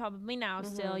for me probably now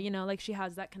still, like she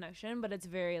has that connection, but it's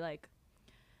very like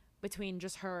between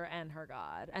just her and her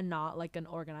God, and not like an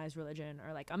organized religion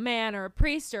or like a man or a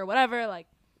priest or whatever. Like,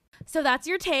 so that's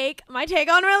my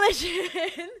take on religion.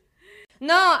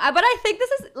 No, but I think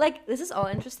this is all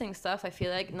interesting stuff. I feel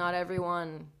like not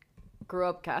everyone grew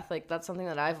up Catholic. That's something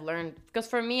that I've learned, because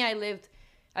for me,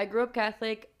 I grew up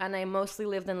Catholic, and I mostly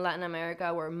lived in Latin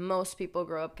America, where most people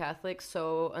grow up Catholic.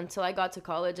 So until I got to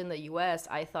college in the US,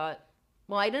 I thought,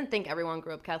 well, I didn't think everyone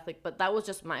grew up Catholic, but that was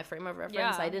just my frame of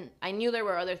reference. Yeah. I knew there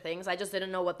were other things. I just didn't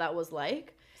know what that was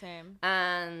like. Same.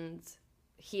 And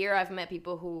here I've met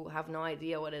people who have no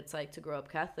idea what it's like to grow up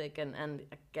Catholic, and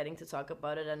getting to talk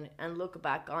about it and look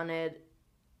back on it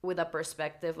with a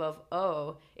perspective of,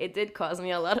 oh, it did cause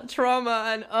me a lot of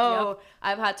trauma, and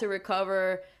I've had to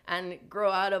recover and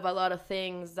grow out of a lot of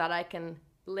things that I can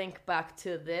link back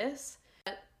to this.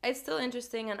 It's still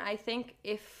interesting, and I think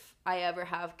if I ever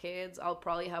have kids, I'll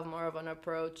probably have more of an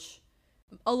approach.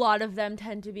 A lot of them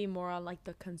tend to be more on like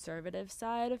the conservative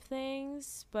side of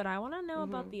things, but I want to know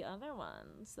about the other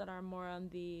ones that are more on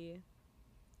the,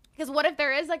 because what if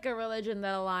there is like a religion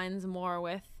that aligns more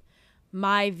with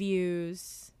my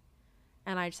views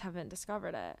and I just haven't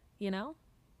discovered it,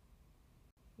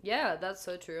 Yeah, that's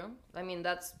so true. I mean,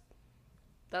 that's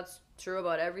true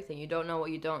about everything. You don't know what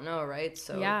you don't know, right?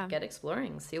 So get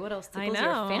exploring, see what else tickles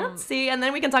your fancy, and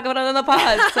then we can talk about it on the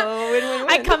pod. So win-win-win.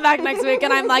 I come back next week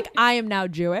and I'm like, I am now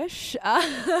Jewish.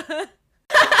 I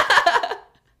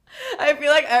feel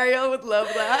like Ariel would love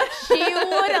that. She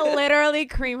would literally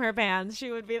cream her pants. She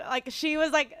would be like,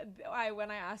 when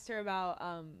I asked her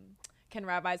about can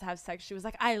rabbis have sex, she was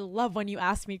like, I love when you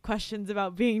ask me questions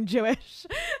about being Jewish.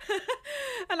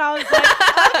 And I was like,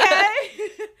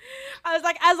 okay. I was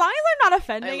like, as long as I'm not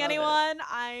offending anyone,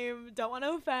 I don't want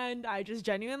to offend. I just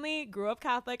genuinely grew up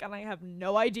Catholic, and I have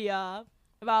no idea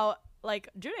about like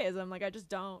Judaism. Like, I just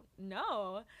don't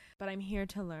know, but I'm here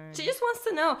to learn. She just wants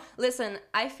to know. Listen,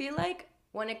 I feel like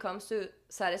when it comes to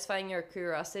satisfying your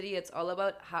curiosity, it's all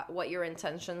about what your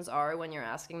intentions are when you're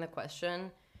asking the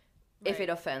question. If it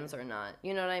offends or not.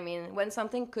 You know what I mean? When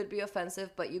something could be offensive,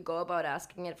 but you go about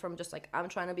asking it from just like, I'm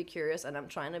trying to be curious, and I'm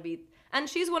trying to be, and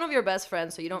she's one of your best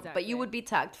friends, so you don't, but you would be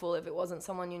tactful if it wasn't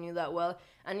someone you knew that well.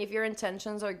 And if your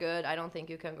intentions are good, I don't think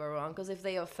you can go wrong, because if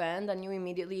they offend and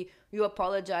you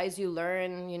apologize, you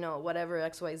learn, whatever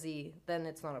XYZ, then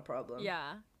it's not a problem.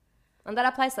 Yeah. And that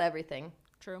applies to everything.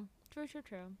 True.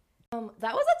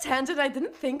 That was a tangent I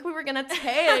didn't think we were gonna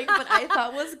take, but I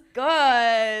thought was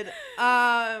good.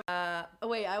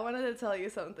 Wait, I wanted to tell you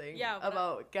something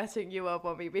about getting you up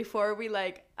on me before we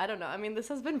I don't know. I mean, this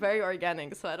has been very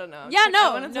organic, so I don't know. Yeah,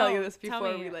 no, I want to tell you this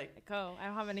before we go. I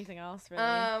don't have anything else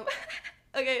really.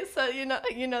 Okay, so you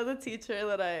know the teacher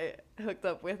that I hooked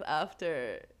up with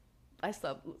after I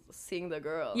stopped seeing the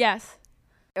girl. Yes.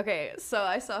 Okay, so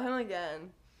I saw him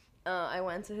again. I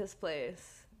went to his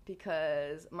place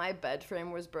because my bed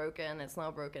frame was broken. It's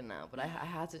not broken now, but I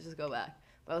had to just go back.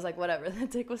 But I was like, whatever. The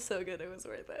dick was so good, it was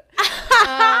worth it.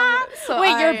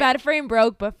 Wait, your bed frame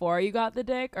broke before you got the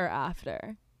dick or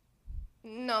after?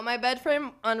 No, my bed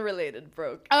frame, unrelated,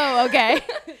 broke. Oh, okay.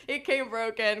 It came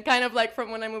broken, kind of like from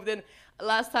when I moved in.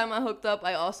 Last time I hooked up,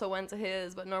 I also went to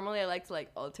his, but normally I like to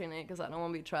alternate because I don't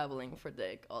want to be traveling for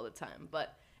dick all the time.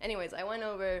 But anyways, I went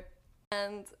over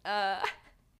and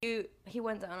he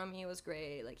went down on me. It was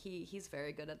great. Like he's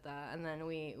very good at that. And then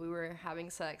we were having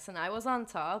sex and I was on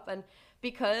top, and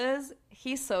because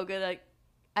he's so good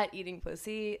at eating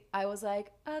pussy, I was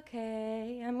like,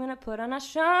 okay, I'm gonna put on a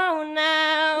show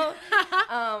now.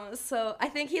 So I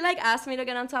think he asked me to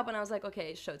get on top, and I was like,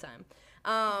 okay, showtime.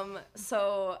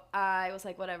 So I was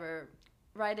like, whatever,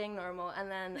 riding normal.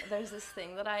 And then there's this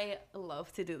thing that I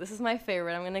love to do. This is my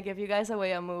favorite. I'm gonna give you guys a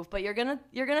way to move, but you're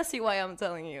gonna see why I'm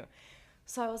telling you.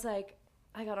 So I was like,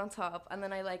 I got on top, and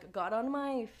then I got on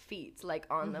my feet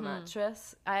on the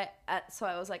mattress. So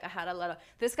I was like, I had a lot of.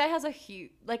 This guy has a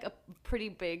huge, a pretty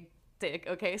big dick.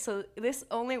 Okay, so this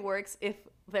only works if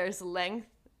there's length.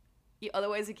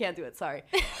 Otherwise, you can't do it. Sorry.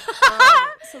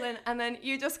 And then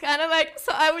you just kind of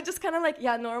so I would just kind of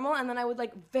yeah, normal, and then I would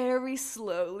very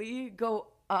slowly go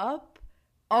up,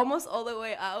 almost all the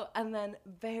way out, and then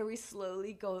very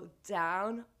slowly go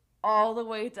down, all the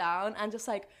way down, and just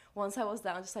once I was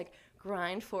down, just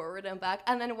grind forward and back.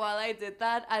 And then while I did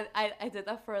that, I did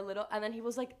that for a little, and then he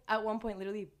was at one point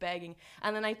literally begging,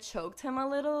 and then I choked him a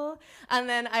little, and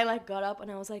then I got up and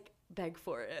I was like, beg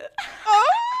for it.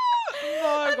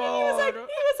 Oh my God.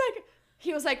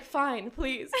 He was like, fine,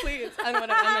 please, and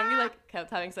whatever. And then we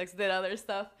kept having sex, did other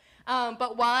stuff.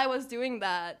 But while I was doing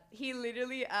that, he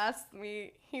literally asked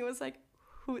me, he was like,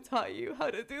 who taught you how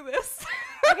to do this?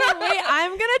 Okay, wait,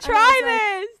 I'm gonna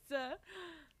try this.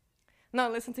 No,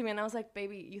 listen to me. And I was like,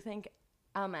 baby, you think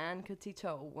a man could teach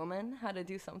a woman how to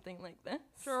do something like this?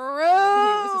 True. And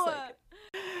he was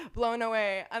just blown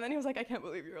away. And then he was like, I can't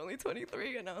believe you're only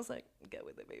 23. And I was like, get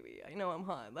with it, baby. I know I'm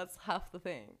hot. That's half the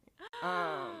thing.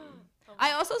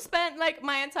 I also spent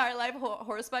my entire life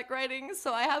horseback riding,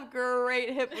 so I have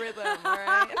great hip rhythm,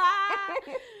 right?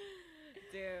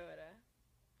 Dude.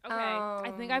 Okay,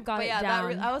 I think I've got it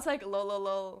down. I was like,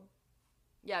 lol.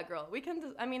 Yeah, girl, we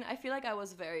can I mean, I feel like I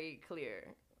was very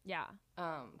clear. Yeah.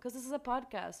 Because this is a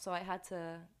podcast, so I had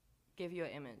to give you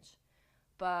an image.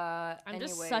 But I'm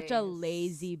just such a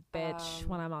lazy bitch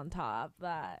when I'm on top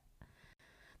that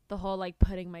the whole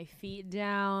putting my feet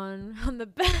down on the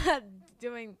bed,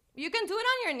 doing. You can do it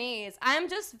on your knees. I'm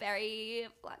just very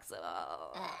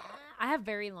flexible. I have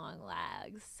very long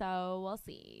legs, so we'll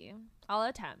see. I'll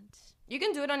attempt. You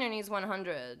can do it on your knees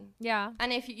 100. Yeah.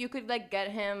 And if you could get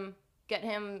him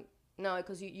no,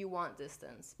 because you want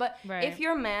distance. But right. If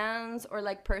your man's or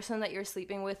person that you're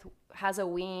sleeping with has a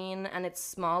ween and it's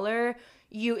smaller,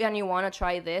 you want to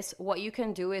try this, what you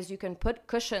can do is you can put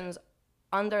cushions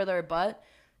under their butt,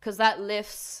 because that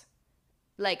lifts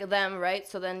them, right?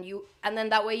 So then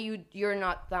that way you're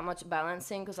not that much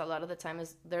balancing, because a lot of the time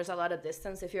there's a lot of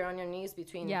distance if you're on your knees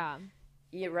between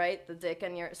you, right, the dick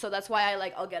and so that's why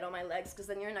I'll get on my legs, because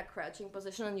then you're in a crouching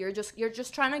position and you're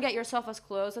just trying to get yourself as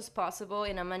close as possible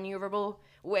in a maneuverable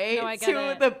way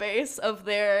to the base of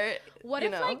their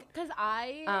because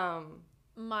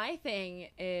my thing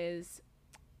is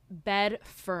bed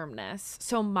firmness.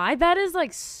 So my bed is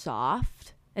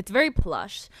soft. It's very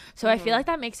plush. So I feel like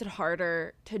that makes it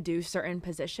harder to do certain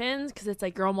positions, because it's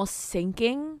you're almost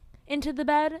sinking into the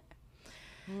bed.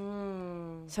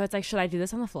 So it's should I do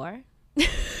this on the floor?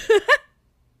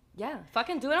 Yeah,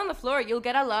 fucking do it on the floor. You'll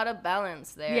get a lot of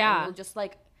balance there. Yeah. And you'll just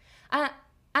and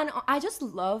I just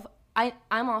love,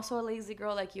 I'm also a lazy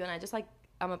girl like you, and I just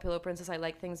I'm a pillow princess. I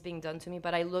like things being done to me,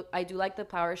 but I do like the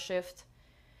power shift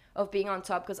of being on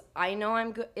top, because I know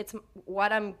I'm good. It's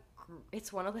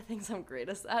one of the things I'm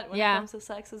greatest at when it comes to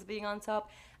sex, is being on top.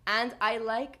 And I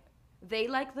like they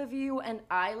like the view and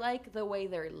I like the way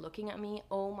they're looking at me.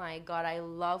 Oh my God, I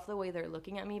love the way they're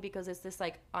looking at me because it's this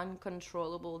like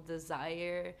uncontrollable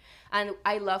desire. And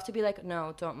I love to be like,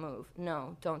 no, don't move.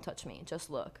 No, don't touch me.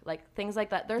 Just look. Like things like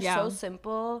that. They're so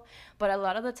simple. But a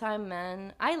lot of the time,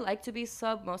 men, I like to be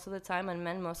sub most of the time, and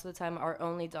men most of the time are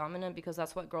only dominant because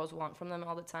that's what girls want from them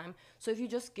all the time. So if you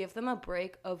just give them a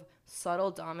break of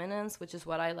subtle dominance, which is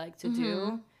what I like to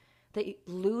do, they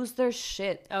lose their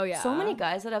shit. Oh, yeah. So many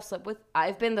guys that I've slept with,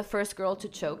 I've been the first girl to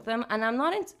choke them. And I'm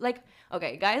not like,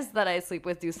 okay, guys that I sleep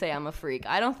with do say I'm a freak.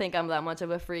 I don't think I'm that much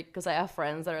of a freak because I have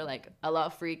friends that are like a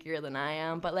lot freakier than I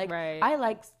am. But like, I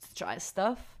like to try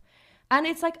stuff. And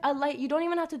it's like you don't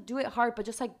even have to do it hard, but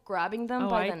just like grabbing them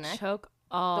by the neck. Choke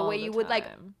all the way you would like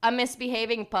time. a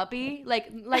misbehaving puppy. Like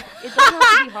it doesn't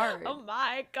have to be hard. Oh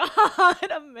my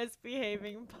God, a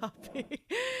misbehaving puppy.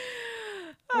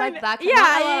 Like that kind of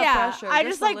a lot of pressure. I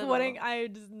Just just like little. wouldn't. I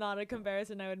just not a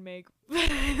comparison I would make. I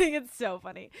think it's so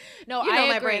funny. No, You know, I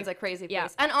my agree. brain's a crazy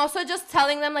place. And also just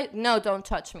telling them like, no, don't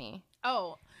touch me.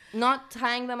 Oh, Not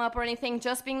tying them up or anything.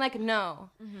 Just being like, no.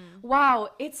 Wow,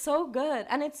 it's so good,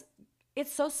 and it's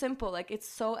so simple. Like it's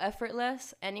so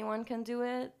effortless. Anyone can do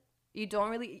it. You don't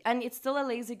really, and it's still a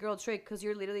lazy girl trick because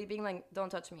you're literally being like, don't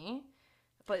touch me.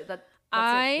 But that's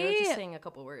it. You're just saying a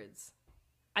couple words.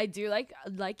 I do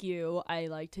like you. I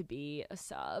like to be a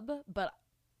sub, but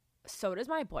so does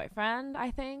my boyfriend.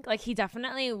 I think like he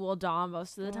definitely will dom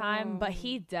most of the time, but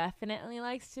he definitely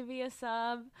likes to be a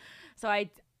sub. So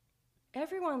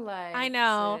Everyone likes. I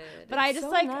know, it. but It's I just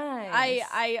so like nice.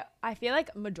 I feel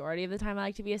like majority of the time I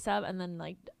like to be a sub, and then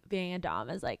like being a dom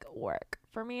is like work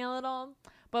for me a little.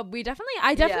 But I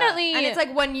definitely, and it's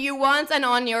like when you want and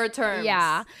on your terms.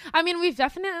 Yeah, I mean we've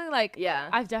definitely like Yeah.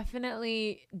 I've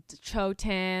definitely choked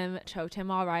him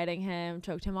while riding him,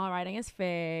 choked him while riding his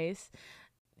face.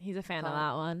 He's a fan of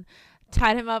that one.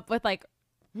 Tied him up with like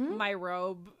my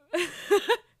robe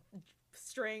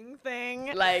string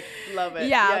thing. Like love it.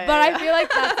 Yeah, but I feel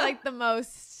like that's like the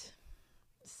most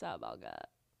sub I'll get.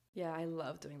 Yeah, I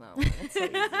love doing that one. It's so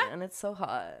easy and it's so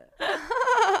hot.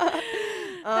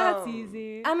 That's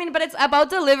easy. I mean, but it's about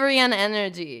delivery and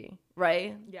energy,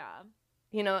 right? Yeah.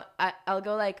 You know, I'll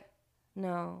go like,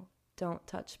 no, don't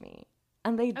touch me.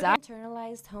 And they die.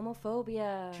 Internalized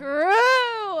homophobia. True.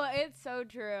 It's so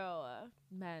true.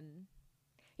 Men.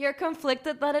 You're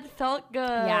conflicted that it felt good.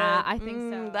 Yeah, I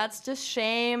think so. That's just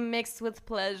shame mixed with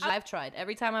pleasure. I've tried.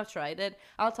 Every time I've tried it,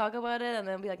 I'll talk about it and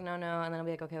then be like, no. And then I'll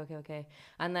be like, okay.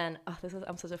 And then,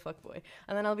 I'm such a fuckboy.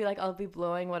 And then I'll be like, I'll be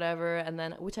blowing whatever. And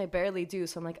then, which I barely do.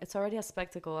 So I'm like, it's already a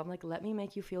spectacle. I'm like, let me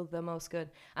make you feel the most good.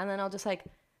 And then I'll just like,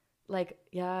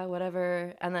 yeah,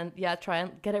 whatever. And then, yeah, try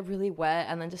and get it really wet.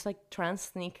 And then just like try and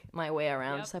sneak my way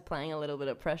around, just applying a little bit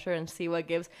of pressure and see what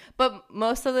gives. But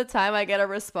most of the time I get a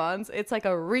response. It's like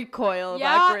a recoil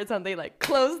backwards and they like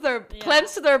clench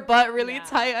their butt really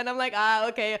tight. And I'm like,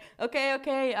 okay.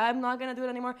 I'm not going to do it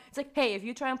anymore. It's like, hey, if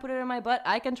you try and put it in my butt,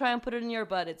 I can try and put it in your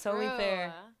butt. It's only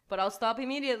fair. But I'll stop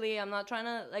immediately. I'm not trying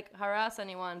to like harass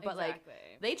anyone. But like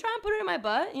they try and put it in my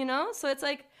butt, you know? So it's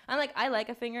like, I like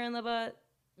a finger in the butt.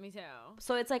 Me too.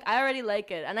 So it's like I already like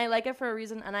it, and I like it for a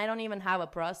reason, and I don't even have a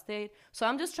prostate. So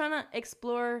I'm just trying to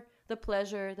explore the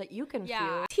pleasure that you can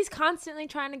feel. He's constantly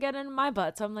trying to get in my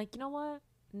butt, so I'm like, you know what?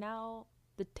 Now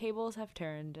the tables have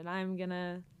turned, and I'm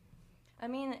gonna. I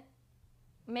mean,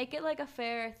 make it like a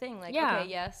fair thing. Like, okay,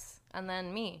 yes, and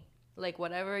then me. Like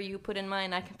whatever you put in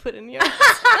mine, I can put in yours.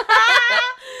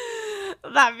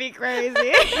 That'd be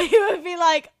crazy. He would be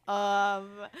like,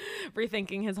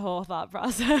 rethinking his whole thought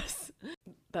process.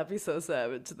 That'd be so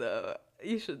savage, though.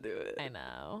 You should do it. I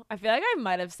know. I feel like I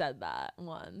might have said that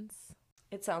once.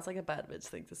 It sounds like a bad bitch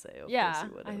thing to say. Yeah,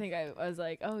 I think I was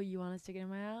like, oh, you want to stick it in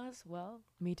my ass? Well,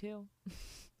 me too.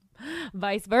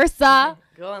 Vice versa.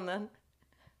 Go on then.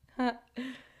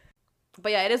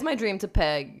 But yeah, it is my dream to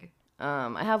peg.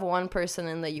 I have one person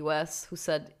in the U.S. who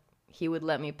said he would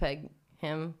let me peg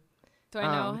him. Do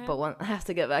I know him? But I have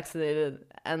to get vaccinated,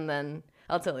 and then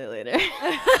I'll tell you later. Wait,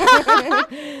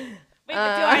 but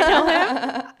do I know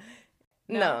him?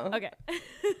 No. Okay.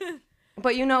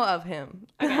 But you know of him.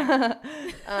 Okay.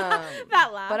 That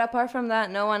laugh. But apart from that,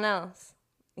 no one else.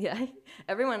 Yeah.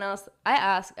 Everyone else, I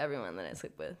ask everyone that I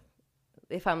sleep with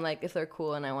if they're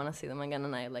cool and I want to see them again,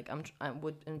 and I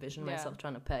would envision myself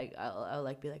trying to peg. I'll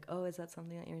like be like, oh, is that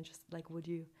something that you're interested? Like, would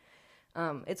you?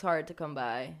 It's hard to come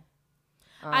by.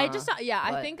 I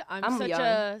think I'm such young.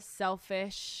 a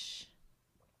selfish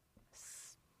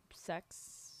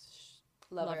sex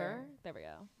lover. There we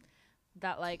go.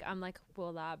 That like I'm like,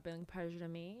 will that bring pleasure to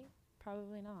me?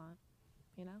 Probably not.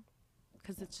 You know,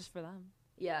 because it's just for them.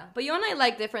 Yeah, but you and I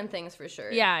like different things for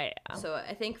sure. Yeah. So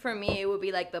I think for me it would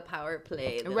be like the power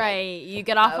play. Right. You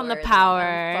get off on the like, power.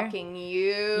 I'm fucking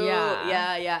you.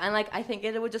 Yeah. Yeah. And like I think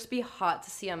it would just be hot to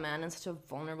see a man in such a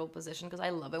vulnerable position because I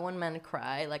love it when men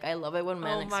cry. Like I love it when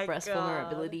men express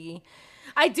vulnerability.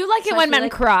 I do like it So I when feel men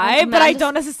like cry, when but men I just-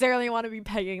 don't necessarily want to be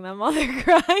pegging them while they're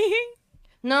crying.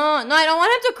 No, I don't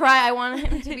want him to cry. I want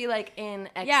him to be like in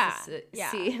Yeah,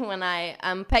 ecstasy when I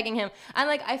am pegging him. And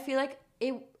like I feel like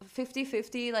it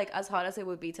 50-50, like as hot as it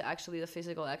would be to actually the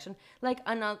physical action, like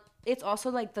it's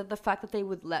also like the fact that they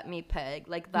would let me peg,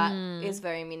 like that is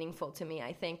very meaningful to me.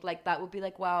 I think like that would be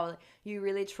like, wow, you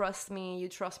really trust me, you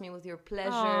trust me with your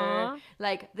pleasure. Aww.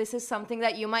 Like this is something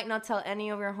that you might not tell any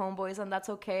of your homeboys, and that's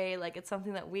okay. Like it's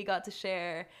something that we got to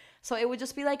share. So it would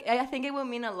just be like, I think it would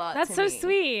mean a lot. That's to so me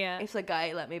sweet. if the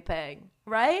guy let me peg,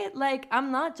 right? Like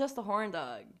I'm not just a horn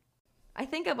dog. I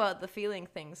think about the feeling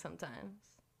thing sometimes.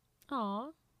 Aw,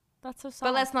 that's so soft.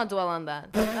 But let's not dwell on that.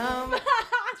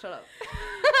 Shut up.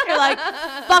 You're like,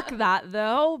 fuck that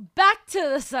though. Back to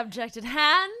the subject at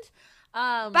hand.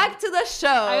 Back to the show.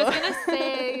 I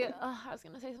was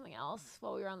gonna say something else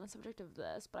while we were on the subject of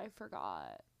this, but I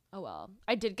forgot. Oh well.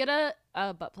 I did get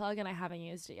a butt plug and I haven't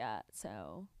used it yet,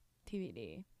 so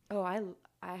TBD. Oh, I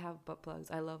have butt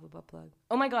plugs. I love a butt plug.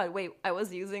 Oh my god, wait. I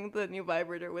was using the new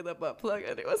vibrator with a butt plug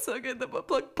and it was so good the butt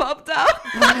plug popped out.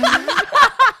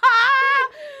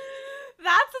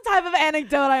 That's the type of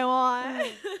anecdote I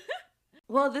want.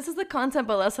 Well, this is the content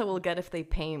Balesa will get if they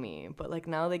pay me, but like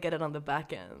now they get it on the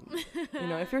back end. You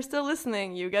know, if you're still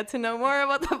listening, you get to know more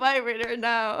about the vibrator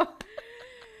now.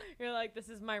 You're like, this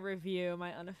is my review,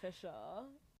 my unofficial.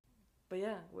 But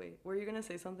yeah, wait, were you gonna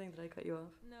say something? Did I cut you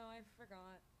off? No, I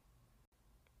forgot.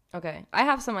 Okay, I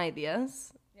have some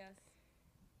ideas. Yes.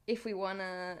 If we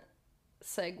wanna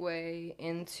segue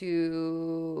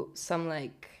into some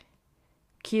like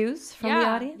cues from the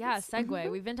audience. Yeah,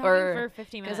 segue. We've been talking for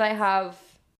 50 minutes. Because I have.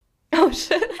 Oh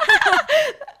shit!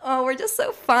 Oh, we're just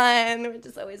so fun. We're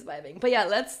just always vibing. But yeah,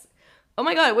 let's. Oh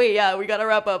my god! Wait, yeah, we gotta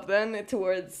wrap up then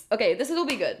towards. Okay, this will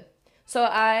be good. So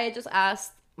I just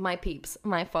asked my peeps,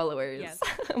 my followers, Yes.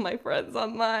 my friends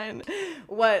online,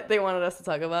 what they wanted us to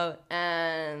talk about,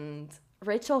 and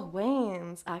Rachel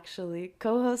Waynes, actually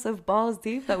co-host of Balls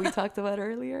Deep that we talked about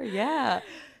earlier. Yeah,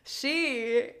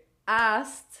 she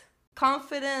asked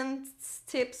confidence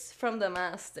tips from the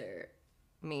master.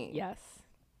 Me. Yes.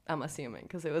 I'm assuming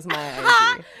because it was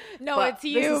my IG. No, But it's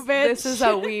you, bitch. This is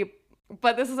how we.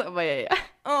 But this is yeah.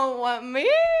 Oh, what me?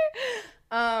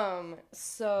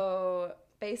 So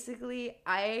basically,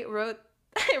 I wrote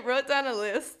down a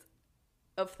list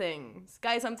of things.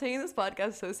 Guys, I'm taking this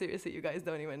podcast so seriously. You guys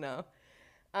don't even know.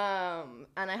 And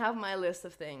I have my list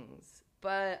of things.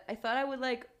 But I thought I would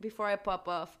like before I pop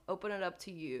off, open it up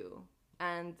to you,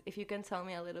 and if you can tell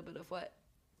me a little bit of what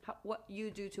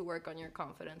you do to work on your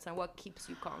confidence and what keeps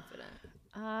you confident.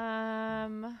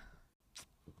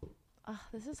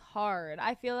 This is hard.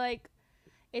 I feel like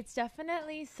it's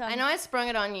definitely I know I sprung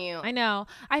it on you. I know.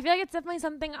 I feel like it's definitely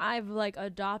something I've like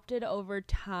adopted over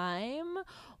time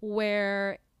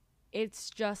where it's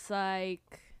just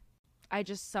like I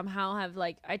just somehow have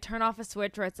like I turn off a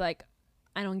switch where it's like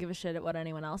I don't give a shit at what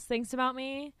anyone else thinks about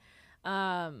me.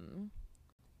 And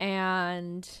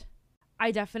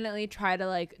I definitely try to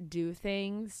like do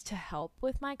things to help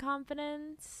with my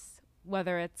confidence,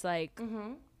 whether it's like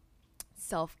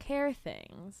self-care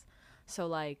things. So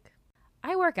like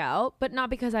I work out, but not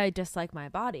because I dislike my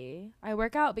body. I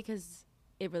work out because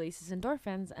it releases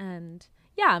endorphins and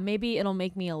yeah, maybe it'll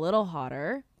make me a little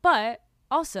hotter, but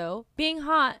also being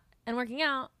hot and working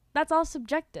out, that's all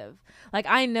subjective. Like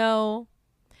I don't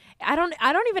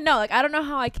even know. Like I don't know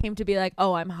how I came to be like,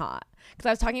 "Oh, I'm hot." Cuz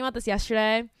I was talking about this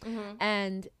yesterday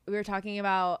and we were talking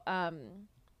about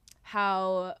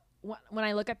how when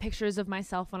I look at pictures of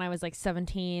myself when I was like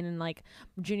 17 and like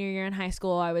junior year in high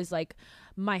school, I was like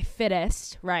my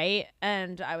fittest, right?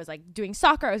 And I was like doing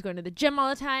soccer, I was going to the gym all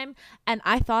the time, and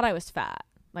I thought I was fat.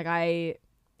 Like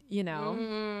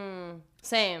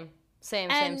Same.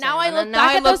 And now I And look then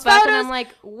back at those and photos, I'm like,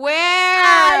 where?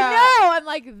 I know. I'm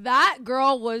like, that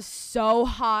girl was so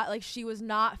hot. Like, she was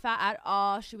not fat at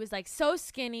all. She was like so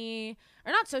skinny,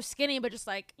 or not so skinny, but just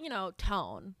like,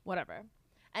 tone, whatever.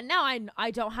 And now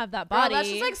I don't have that body. Bro, that's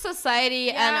just like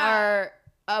society and our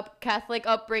Catholic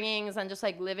upbringings and just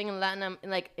like living in Latin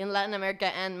America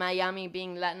and Miami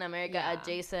being Latin America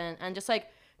adjacent and just like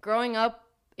growing up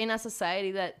in a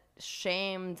society that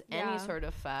shamed any sort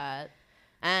of fat.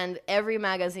 And every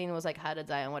magazine was like how to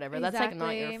diet and whatever. Exactly. That's like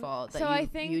not your fault that so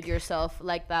you viewed yourself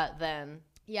like that then.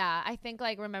 Yeah, I think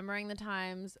like remembering the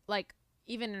times, like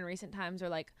even in recent times, or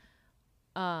like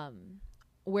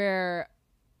where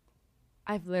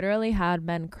I've literally had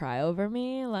men cry over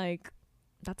me. Like,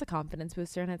 that's a confidence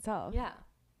booster in itself. Yeah.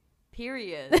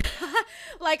 Period.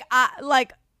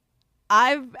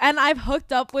 I've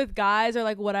hooked up with guys or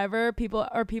like whatever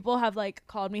people have like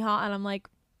called me hot, and I'm like,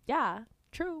 yeah,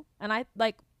 true. And I'm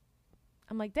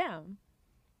like, damn.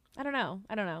 I don't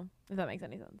know if that makes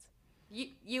any sense.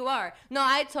 You are. No,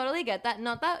 I totally get that.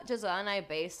 Not that Giselle and I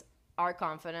base our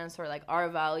confidence or like our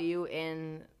value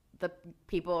in the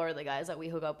people or the guys that we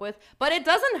hook up with, but it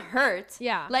doesn't hurt.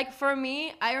 Yeah. Like for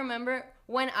me, I remember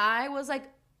when I was like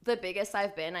the biggest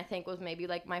I've been, I think was maybe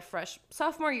like my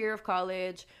sophomore year of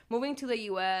college, moving to the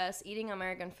US, eating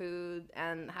American food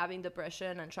and having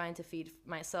depression and trying to feed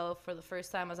myself for the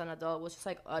first time as an adult was just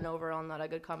like an overall not a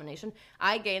good combination.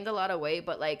 I gained a lot of weight,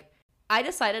 but like I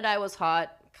decided I was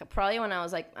hot probably when I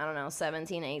was like, I don't know,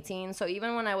 17, 18. So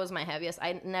even when I was my heaviest,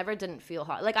 I never didn't feel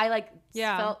hot. Like I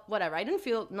felt whatever. I didn't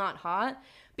feel not hot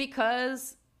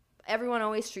because everyone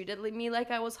always treated me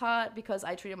like I was hot because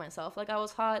I treated myself like I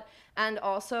was hot. And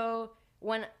also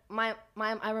when I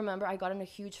remember I got in a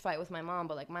huge fight with my mom,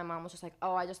 but like my mom was just like,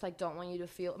 oh, I just like don't want you to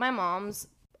feel. My mom's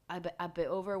a bit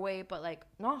overweight, but like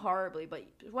not horribly, but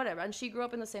whatever. And she grew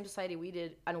up in the same society we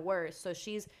did and worse. So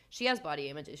she has body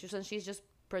image issues and she's just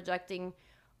projecting,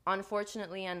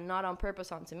 unfortunately and not on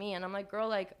purpose, onto me. And I'm like, girl,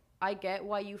 like I get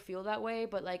why you feel that way,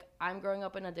 but like I'm growing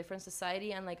up in a different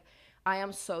society and like I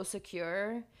am so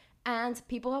secure. And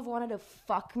people have wanted to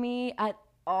fuck me at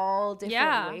all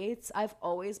different weights. I've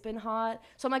always been hot.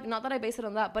 So I'm like, not that I base it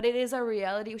on that, but it is a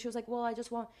reality. She was like, well, I just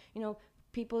want,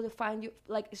 people to find you.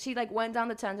 Like, she like went down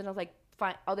the tangent of like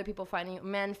other people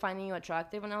men finding you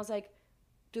attractive. And I was like,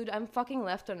 dude, I'm fucking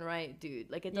left and right,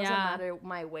 dude. Like, it doesn't matter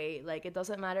my weight. Like, it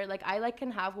doesn't matter. Like, I like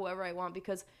can have whoever I want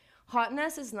because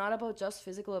hotness is not about just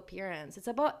physical appearance. It's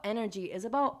about energy. It's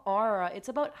about aura. It's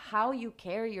about how you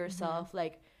carry yourself. Mm-hmm.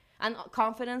 Like, and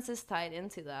confidence is tied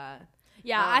into that.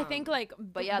 Yeah, I think like,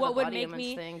 but yeah, what would make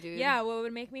me thing, dude. Yeah, what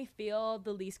would make me feel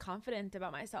the least confident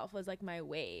about myself was like my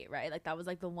weight, right? Like that was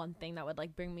like the one thing that would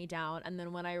like bring me down. And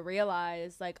then when I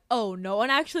realized like, oh, no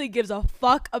one actually gives a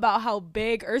fuck about how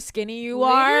big or skinny you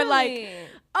are, like,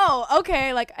 oh,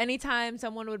 okay. Like anytime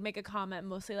someone would make a comment,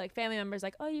 mostly like family members,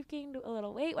 like, oh, you've gained a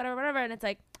little weight, whatever, and it's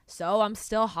like, so I'm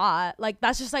still hot. Like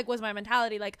that's just like was my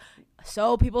mentality. Like,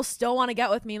 so people still want to get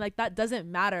with me. Like that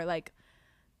doesn't matter. Like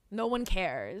no one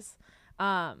cares.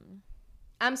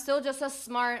 I'm still just as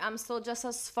smart. I'm still just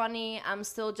as funny. I'm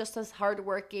still just as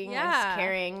hardworking and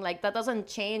caring. Like, that doesn't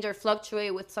change or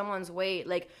fluctuate with someone's weight.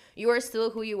 Like, you are still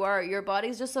who you are. Your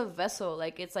body's just a vessel.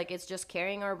 Like, it's just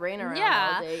carrying our brain around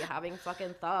all day, having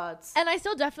fucking thoughts. And I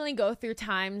still definitely go through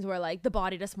times where, like, the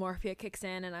body dysmorphia kicks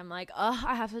in and I'm like, oh,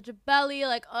 I have such a belly.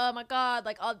 Like, oh, my God.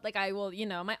 Like, I will,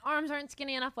 my arms aren't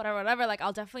skinny enough, whatever. Like,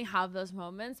 I'll definitely have those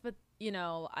moments. But,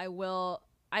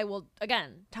 I will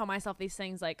again tell myself these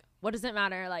things like, what does it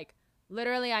matter? Like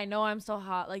literally I know I'm still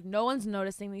hot. Like no one's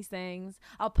noticing these things.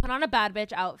 I'll put on a bad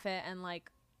bitch outfit and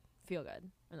like feel good,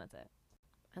 and that's it.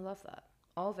 I love that.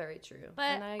 All very true.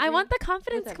 But I want the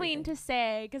confidence queen to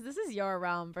say, because this is your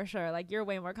realm for sure, like you're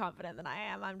way more confident than I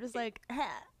am. I'm just like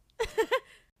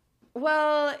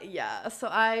Well, yeah, so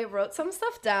I wrote some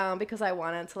stuff down because I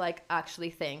wanted to like actually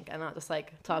think and not just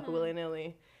like talk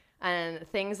willy-nilly. And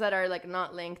things that are like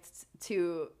not linked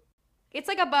to, it's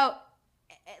like about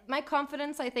my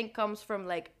confidence, I think, comes from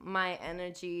like my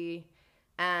energy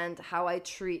and how I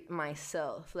treat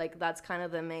myself. Like that's kind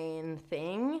of the main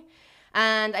thing.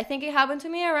 And I think it happened to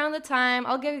me around the time,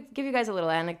 I'll give you guys a little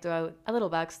anecdote, a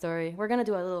little backstory. We're gonna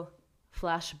do a little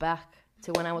flashback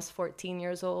to when I was 14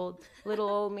 years old, little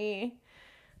old me,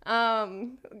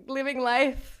 living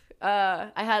life.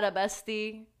 I had a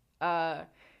bestie.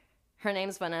 Her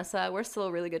name's Vanessa. We're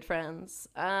still really good friends.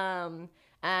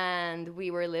 And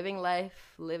we were living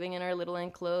life, living in our little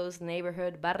enclosed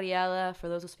neighborhood, barriada, for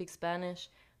those who speak Spanish,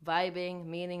 vibing,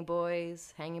 meeting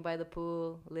boys, hanging by the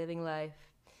pool, living life.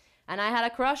 And I had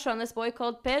a crush on this boy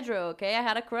called Pedro, okay? I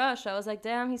had a crush. I was like,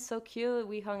 damn, he's so cute.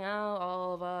 We hung out,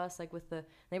 all of us, like with the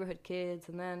neighborhood kids.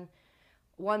 And then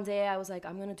one day I was like,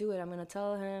 I'm going to do it. I'm going to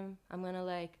tell him. I'm going to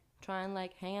like try and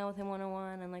like hang out with him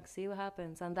one-on-one and like see what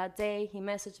happens. And that day he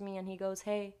messaged me and he goes,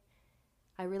 hey,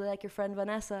 I really like your friend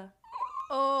Vanessa.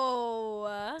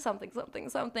 Oh,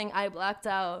 something. I blacked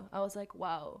out. I was like,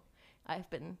 wow, I've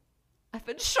been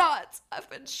shot.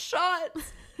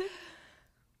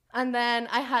 And then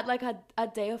I had like a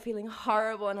day of feeling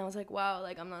horrible and I was like, wow,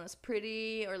 like I'm not as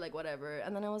pretty or like whatever.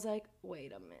 And then I was like,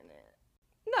 wait a minute.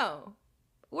 No.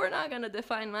 We're not going to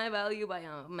define my value by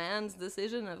a man's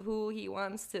decision of who he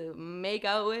wants to make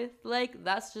out with. Like,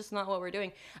 that's just not what we're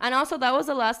doing. And also, that was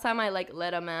the last time I, like,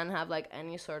 let a man have, like,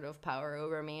 any sort of power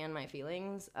over me and my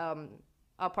feelings.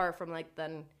 apart from like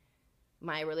then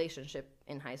my relationship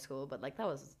in high school, but like that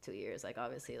was 2 years. Like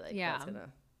obviously, like that's gonna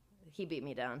he beat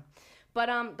me down. But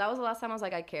that was the last time I was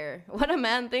like, I care what a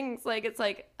man thinks. Like it's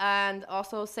like, and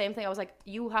also same thing. I was like,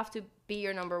 you have to be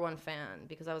your number one fan,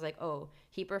 because I was like, oh,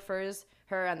 he prefers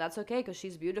her, and that's okay because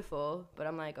she's beautiful. But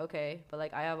I'm like, okay, but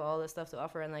like I have all this stuff to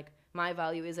offer, and like my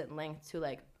value isn't linked to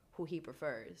like who he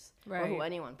prefers or who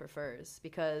anyone prefers,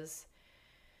 because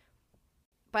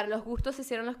para los gustos se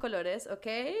hicieron los colores,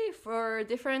 okay? For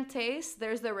different tastes,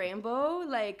 there's the rainbow.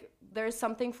 Like, there's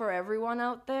something for everyone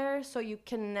out there, so you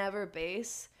can never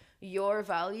base your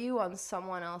value on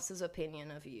someone else's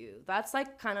opinion of you. That's,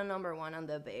 like, kind of number one on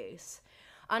the base.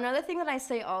 Another thing that I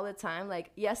say all the time,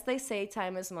 like, yes, they say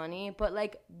time is money, but,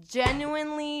 like,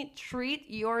 genuinely treat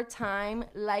your time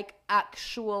like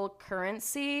actual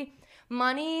currency.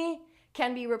 Money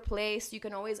can be replaced. You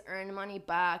can always earn money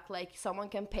back. Like, someone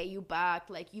can pay you back.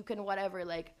 Like, you can whatever,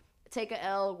 like, take a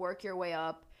L, work your way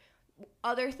up.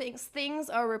 Other things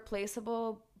are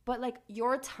replaceable, but, like,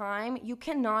 your time, you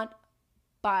cannot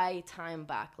buy time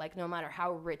back. Like, no matter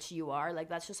how rich you are, like,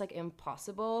 that's just, like,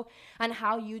 impossible. And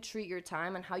how you treat your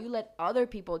time and how you let other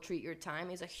people treat your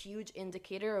time is a huge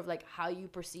indicator of, like, how you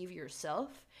perceive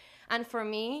yourself. And for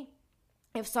me,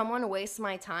 if someone wastes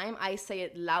my time, I say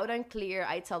it loud and clear.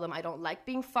 I tell them I don't like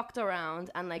being fucked around,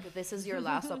 and like this is your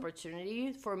last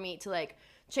opportunity for me to like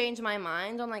change my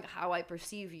mind on like how I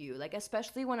perceive you. Like,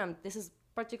 especially when this is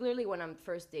particularly when I'm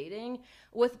first dating.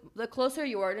 With the closer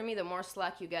you are to me, the more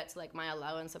slack you get to like my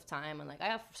allowance of time. And like I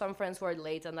have some friends who are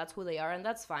late, and that's who they are, and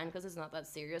that's fine because it's not that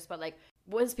serious. But like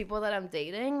with people that I'm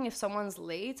dating, if someone's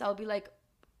late, I'll be like,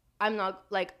 I'm not,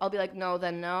 like, I'll be like, no,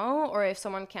 then no. Or if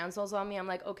someone cancels on me, I'm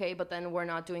like, okay, but then we're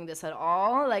not doing this at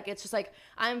all. Like, it's just like,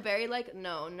 I'm very like,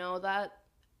 no, that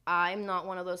I'm not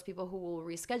one of those people who will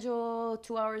reschedule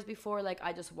 2 hours before. Like,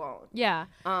 I just won't. Yeah.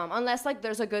 Unless like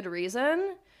there's a good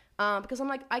reason. Because I'm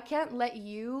like, I can't let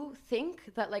you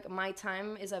think that like my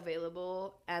time is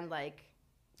available and like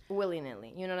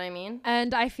willy-nilly, you know what I mean?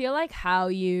 And I feel like how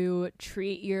you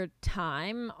treat your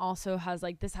time also has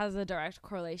like, this has a direct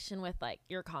correlation with like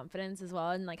your confidence as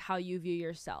well, and like how you view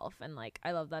yourself. And like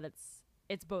I love that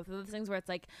it's both of those things where it's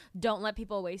like, don't let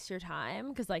people waste your time,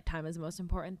 because like time is the most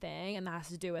important thing, and that has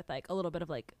to do with like a little bit of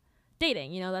like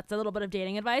dating, you know, that's a little bit of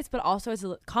dating advice, but also it's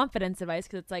confidence advice,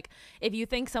 because it's like, if you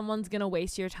think someone's gonna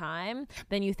waste your time,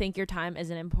 then you think your time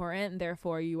isn't important, and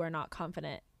therefore you are not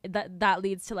confident. That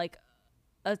leads to like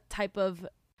a type of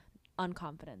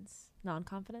non-confidence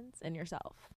in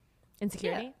yourself,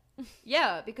 insecurity.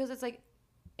 Yeah, because it's like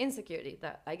insecurity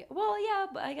that I get. Well, yeah,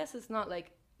 but I guess it's not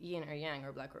like yin or yang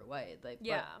or black or white. Like,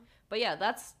 yeah, but yeah,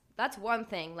 that's one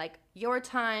thing. Like, your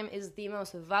time is the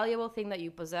most valuable thing that you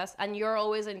possess, and you're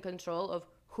always in control of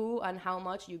who and how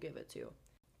much you give it to.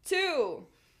 2,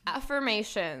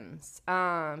 affirmations.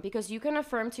 Because you can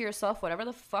affirm to yourself whatever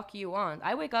the fuck you want.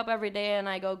 I wake up every day and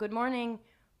I go, good morning,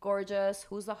 gorgeous,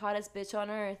 who's the hottest bitch on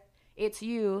earth? It's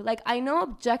you. Like, I know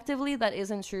objectively that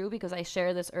isn't true, because I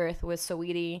share this earth with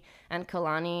Saweetie and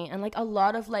Kalani and like a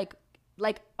lot of like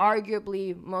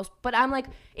arguably most, but I'm like,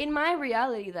 in my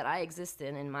reality that I exist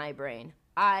in my brain,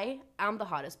 I am the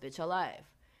hottest bitch alive.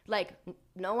 Like,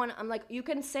 no one, I'm like, you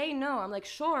can say no, I'm like,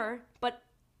 sure, but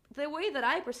the way that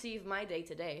I perceive my day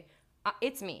to day,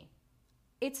 it's me,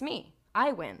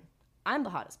 I win, I'm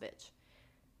the hottest bitch.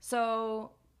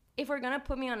 So if we're gonna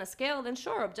put me on a scale, then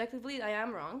sure, objectively I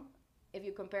am wrong. If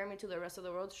you compare me to the rest of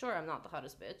the world, sure, I'm not the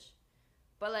hottest bitch.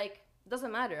 But like, it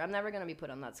doesn't matter. I'm never gonna be put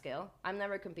on that scale. I'm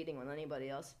never competing with anybody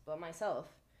else but myself.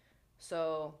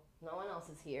 So no one else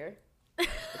is here.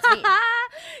 It's me.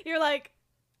 You're like,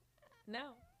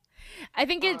 no. I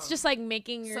think it's just like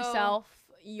making yourself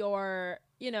your,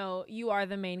 you know, you are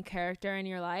the main character in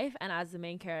your life, and as the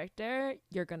main character,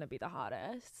 you're gonna be the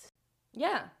hottest.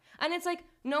 Yeah. And it's like,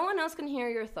 no one else can hear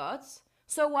your thoughts.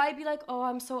 So why be like, oh,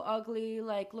 I'm so ugly,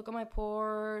 like, look at my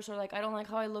pores, or like, I don't like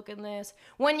how I look in this,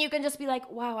 when you can just be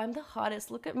like, wow, I'm the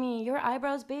hottest, look at me, your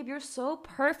eyebrows, babe, you're so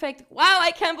perfect, wow,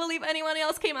 I can't believe anyone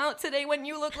else came out today when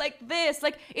you look like this.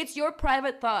 Like, it's your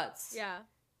private thoughts. Yeah.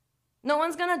 No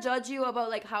one's gonna judge you about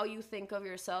like how you think of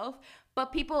yourself,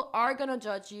 but people are gonna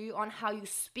judge you on how you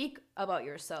speak about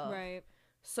yourself. Right.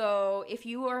 So if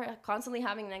you are constantly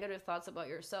having negative thoughts about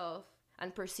yourself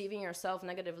and perceiving yourself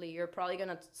negatively, you're probably going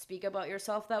to speak about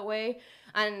yourself that way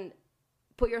and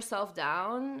put yourself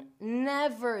down.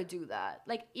 Never do that.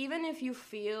 Like, even if you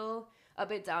feel a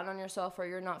bit down on yourself or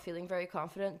you're not feeling very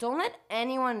confident, don't let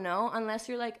anyone know, unless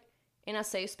you're like in a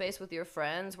safe space with your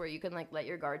friends where you can like let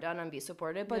your guard down and be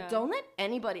supported. But don't let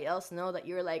anybody else know that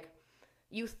you're like,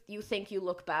 you think you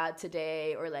look bad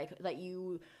today, or like that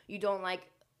you don't like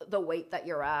the weight that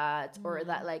you're at, or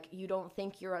that like you don't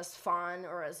think you're as fun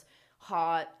or as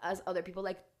hot as other people.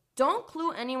 Like, don't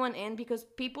clue anyone in, because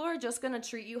people are just gonna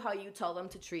treat you how you tell them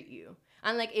to treat you.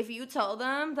 And like, if you tell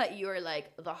them that you're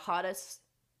like the hottest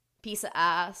piece of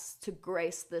ass to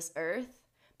grace this earth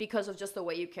because of just the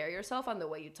way you carry yourself and the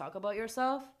way you talk about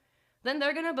yourself, then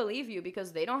they're gonna believe you,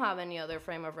 because they don't have any other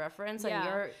frame of reference, and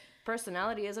your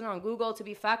personality isn't on Google to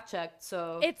be fact checked.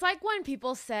 So it's like when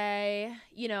people say,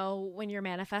 you know, when you're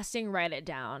manifesting, write it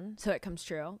down so it comes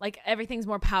true. Like, everything's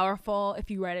more powerful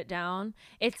if you write it down.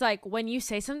 It's like when you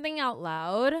say something out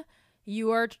loud,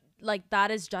 you are like, that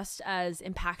is just as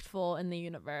impactful in the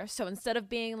universe. So instead of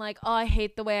being like, oh, I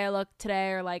hate the way I look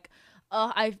today, or like,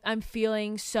 oh, I'm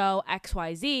feeling so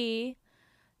XYZ,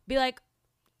 be like,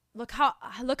 look how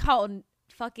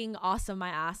fucking awesome my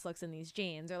ass looks in these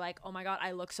jeans. Or like, oh my god,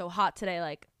 I look so hot today.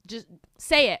 Like, just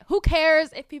say it. Who cares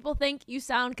if people think you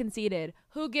sound conceited?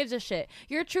 Who gives a shit?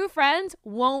 Your true friends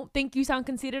won't think you sound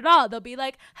conceited at all. They'll be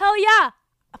like, hell yeah,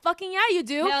 fucking yeah, you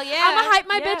do. Hell yeah, I'ma hype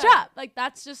my bitch up. Like,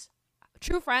 that's just,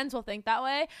 true friends will think that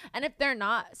way. And if they're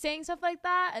not saying stuff like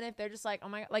that, and if they're just like, oh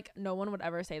my god, like, no one would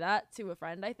ever say that to a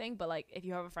friend, I think. But like, if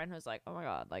you have a friend who's like, oh my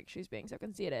god, like, she's being so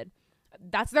conceited,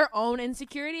 that's their own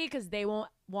insecurity, because they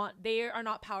are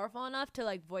not powerful enough to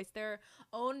like voice their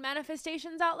own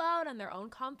manifestations out loud and their own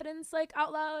confidence like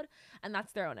out loud, and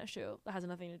that's their own issue. That has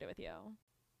nothing to do with you.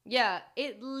 Yeah,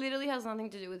 it literally has nothing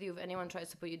to do with you if anyone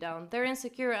tries to put you down. They're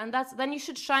insecure, and then you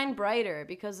should shine brighter,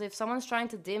 because if someone's trying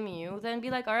to dim you, then be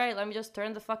like, all right, let me just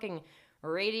turn the fucking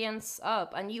radiance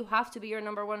up. And you have to be your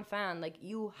number one fan. Like,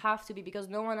 you have to be, because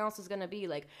no one else is gonna be.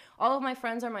 Like, all of my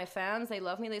friends are my fans, they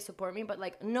love me, they support me, but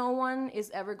like, no one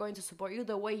is ever going to support you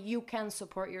the way you can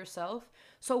support yourself.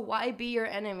 So why be your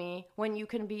enemy when you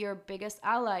can be your biggest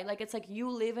ally? Like, it's like, you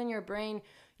live in your brain.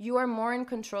 You are more in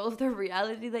control of the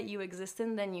reality that you exist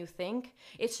in than you think.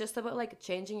 It's just about like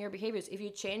changing your behaviors. If you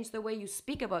change the way you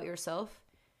speak about yourself,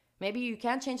 maybe you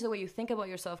can't change the way you think about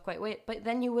yourself quite yet, but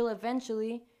then you will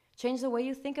eventually change the way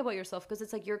you think about yourself, because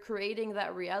it's like you're creating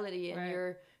that reality, and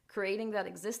you're creating that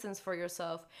existence for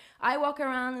yourself. I walk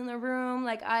around in the room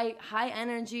like high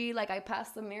energy, like I pass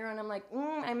the mirror and I'm like,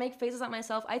 I make faces at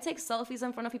myself. I take selfies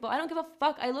in front of people. I don't give a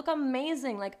fuck. I look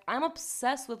amazing. Like, I'm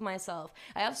obsessed with myself.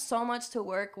 I have so much to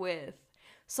work with.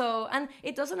 So, and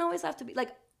it doesn't always have to be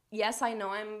like, yes, I know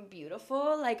I'm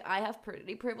beautiful. Like, I have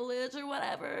pretty privilege or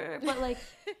whatever, but like,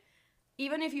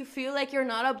 even if you feel like you're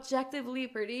not objectively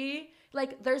pretty,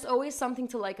 like, there's always something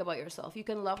to like about yourself. You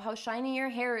can love how shiny your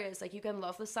hair is. Like, you can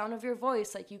love the sound of your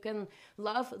voice. Like, you can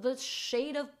love the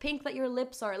shade of pink that your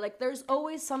lips are. Like, there's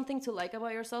always something to like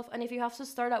about yourself. And if you have to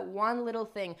start at one little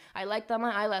thing, I like that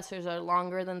my eyelashes are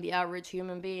longer than the average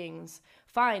human beings.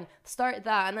 Fine, start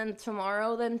that. And then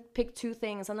tomorrow, then pick 2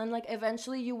 things. And then, like,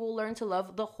 eventually you will learn to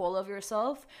love the whole of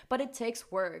yourself. But it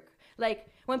takes work. Like,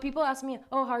 when people ask me,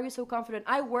 oh, how are you so confident?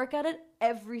 I work at it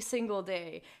every single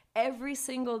day. Every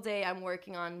single day I'm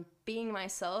working on being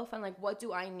myself, and like, what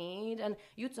do I need? And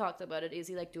you talked about it,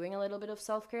 Izzy, like doing a little bit of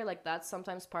self-care. Like, that's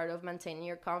sometimes part of maintaining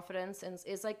your confidence, and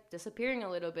is like disappearing a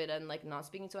little bit and like not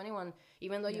speaking to anyone,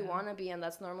 even though you want to be, and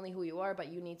that's normally who you are, but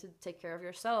you need to take care of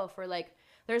yourself. Or like,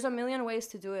 there's a million ways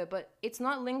to do it, but it's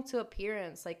not linked to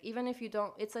appearance. Like, even if you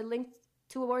don't, it's a link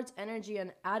towards energy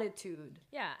and attitude.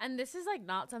 Yeah, and this is like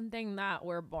not something that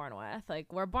we're born with.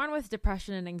 Like, we're born with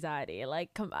depression and anxiety,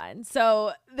 like, combined.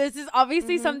 So this is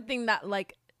obviously something that,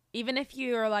 like, even if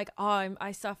you're like, oh,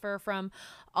 I suffer from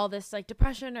all this like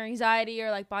depression or anxiety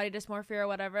or like body dysmorphia or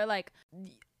whatever, like,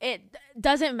 it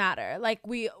doesn't matter. Like,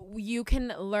 you can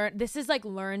learn. This is like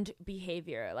learned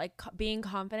behavior. Like, being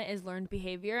confident is learned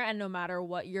behavior, and no matter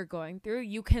what you're going through,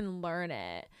 you can learn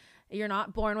it. You're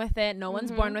not born with it. No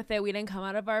one's born with it. We didn't come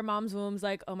out of our mom's wombs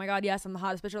like, oh my god, yes, I'm the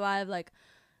hottest bitch alive. Like,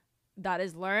 that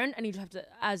is learned, and you just have to,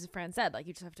 as Fran said, like,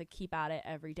 you just have to keep at it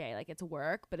every day. Like, it's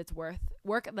work, but it's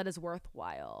work that is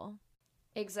worthwhile.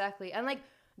 Exactly. And like,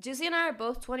 Jizzy and I are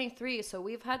both 23, so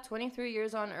we've had 23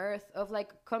 years on earth of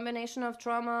like combination of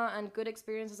trauma and good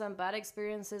experiences and bad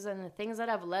experiences and things that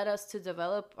have led us to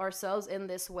develop ourselves in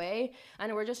this way.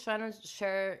 And we're just trying to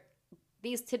share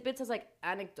these tidbits as like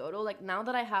anecdotal. Like, now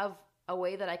that I have a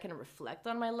way that I can reflect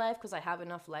on my life, because I have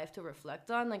enough life to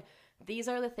reflect on, like, these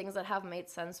are the things that have made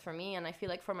sense for me, and I feel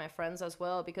like for my friends as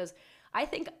well, because I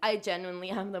think I genuinely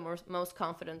am the most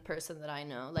confident person that I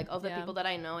know. Like, of the people that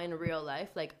I know in real life,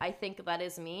 like, I think that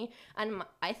is me. And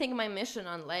I think my mission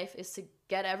on life is to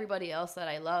get everybody else that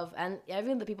I love, and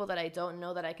even the people that I don't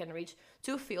know that I can reach,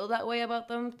 to feel that way about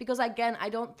them. Because again, I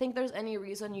don't think there's any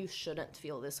reason you shouldn't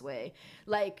feel this way.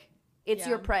 Like, it's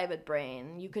your private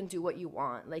brain. You can do what you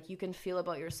want. Like, you can feel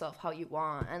about yourself how you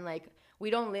want. And like, we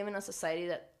don't live in a society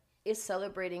that is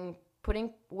celebrating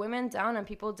putting women down and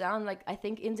people down. Like, I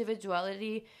think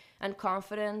individuality and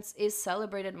confidence is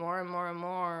celebrated more and more and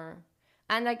more.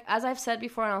 And like, as I've said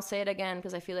before, and I'll say it again,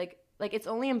 because I feel like it's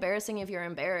only embarrassing if you're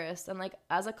embarrassed. And like,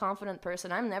 as a confident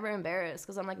person, I'm never embarrassed,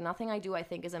 because I'm like, nothing I do I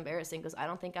think is embarrassing, because I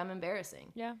don't think I'm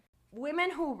embarrassing. Yeah.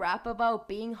 Women who rap about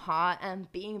being hot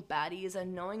and being baddies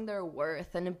and knowing their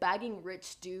worth and bagging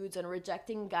rich dudes and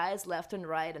rejecting guys left and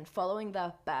right and following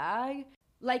that bag,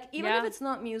 like, even if it's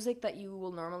not music that you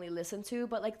will normally listen to,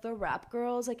 but like the rap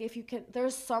girls, like, if you can,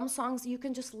 there's some songs you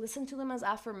can just listen to them as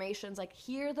affirmations, like,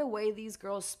 hear the way these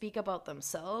girls speak about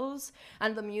themselves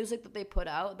and the music that they put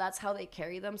out, that's how they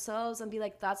carry themselves, and be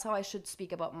like, that's how I should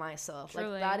speak about myself.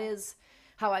 Truly. Like, that is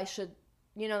how I should,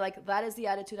 you know, like, that is the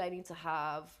attitude I need to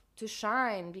have to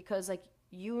shine, because like,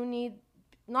 you need,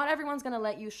 not everyone's gonna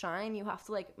let you shine. You have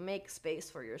to like make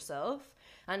space for yourself,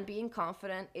 and being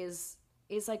confident is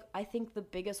like, I think, the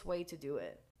biggest way to do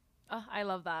it. Oh, I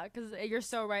love that, because you're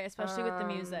so right, especially with the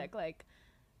music. Like,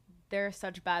 they're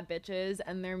such bad bitches,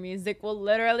 and their music will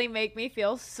literally make me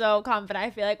feel so confident.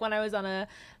 I feel like when I was on a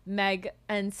Meg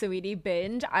and Saweetie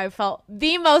binge, I felt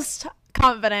the most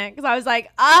confident, because I was like,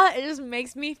 it just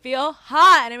makes me feel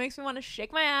hot, and it makes me want to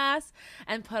shake my ass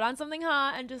and put on something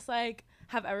hot and just like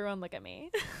have everyone look at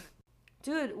me.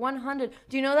 Dude, 100.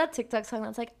 Do you know that TikTok song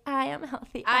that's like, I am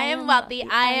healthy, I am wealthy,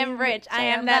 I am rich, I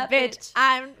am that bitch.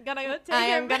 I'm gonna go take I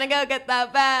am gonna go get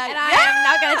that bag. And I am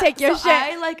not gonna take your shit.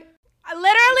 I like,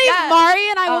 literally, Mari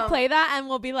and I will play that, and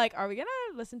we'll be like, are we gonna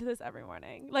listen to this every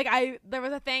morning? Like, there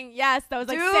was a thing, yes, that was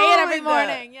like, say it every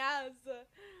morning.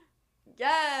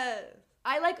 Yes.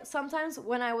 I like, sometimes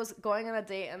when I was going on a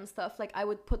date and stuff, like, I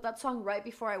would put that song right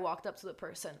before I walked up to the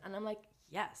person, and I'm like,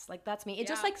 yes, like, that's me. It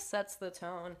just like sets the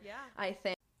tone. I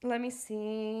think. Let me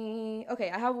see.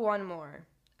 Okay, I have one more,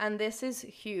 and this is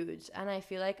huge, and I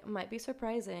feel like it might be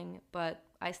surprising, but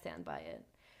I stand by it.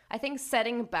 I think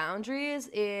setting boundaries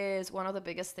is one of the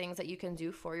biggest things that you can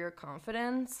do for your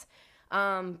confidence,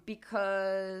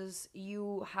 because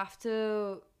you have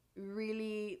to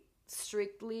really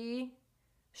strictly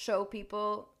show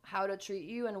people how to treat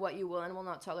you and what you will and will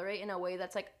not tolerate in a way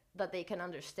that's like, that they can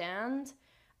understand,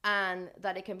 and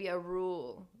that it can be a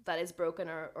rule that is broken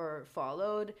or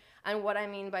followed. And what I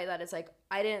mean by that is like,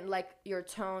 I didn't like your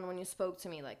tone when you spoke to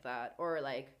me like that, or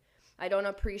like, I don't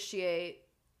appreciate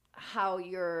how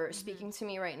you're speaking to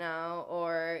me right now,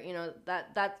 or, you know,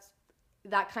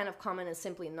 that kind of comment is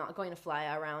simply not going to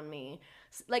fly around me.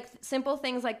 Like, simple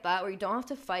things like that, where you don't have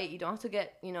to fight, you don't have to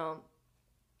get, you know,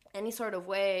 any sort of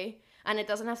way, and it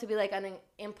doesn't have to be like an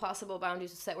impossible boundary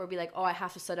to set, where be like, oh, I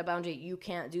have to set a boundary, you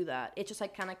can't do that. It's just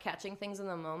like kind of catching things in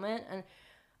the moment. And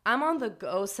I'm on the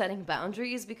go setting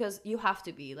boundaries, because you have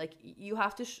to be like, you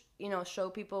have to you know, show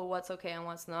people what's okay and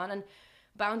what's not. And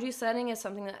boundary setting is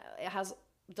something that has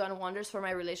done wonders for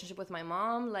my relationship with my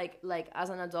mom, like as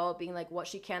an adult, being like, what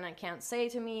she can and can't say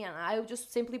to me, and I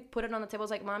just simply put it on the table.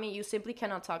 It's like, mommy, you simply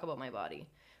cannot talk about my body.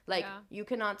 Like, you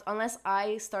cannot, unless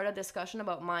I start a discussion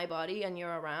about my body and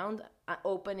you're around,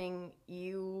 opening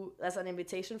you as an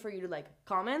invitation for you to like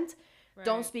comment,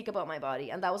 don't speak about my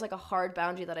body. And that was like a hard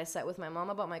boundary that I set with my mom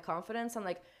about my confidence. And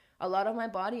like, a lot of my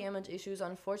body image issues,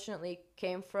 unfortunately,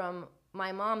 came from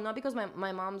my mom. Not because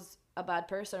my mom's a bad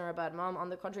person or a bad mom. On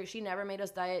the contrary, she never made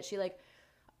us diet. She like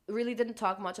really didn't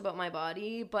talk much about my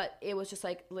body, but it was just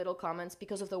like little comments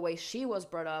because of the way she was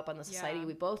brought up and the society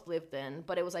we both lived in.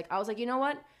 But it was like, I was like, you know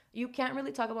what? You can't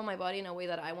really talk about my body in a way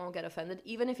that I won't get offended,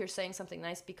 even if you're saying something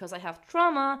nice, because I have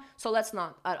trauma. So let's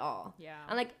not at all.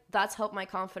 And like, that's helped my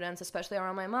confidence, especially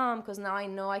around my mom, because now I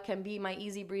know I can be my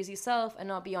easy breezy self and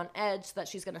not be on edge that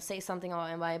she's going to say something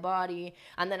about my body,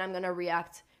 and then I'm going to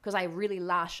react because I really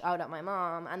lash out at my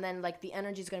mom, and then like the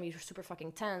energy is going to be super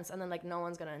fucking tense, and then like no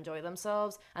one's going to enjoy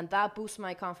themselves, and that boosts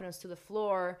my confidence to the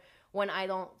floor when I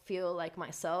don't feel like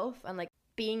myself. And like,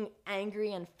 being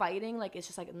angry and fighting, like, it's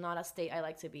just like not a state I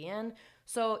like to be in.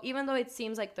 So even though it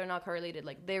seems like they're not correlated,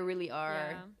 like they really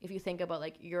are, if you think about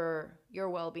like your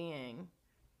well-being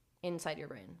inside your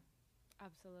brain.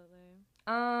 Absolutely.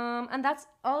 And that's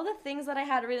all the things that I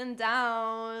had written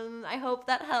down. I hope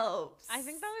that helps. I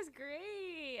think that was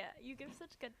great. You give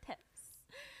such good tips.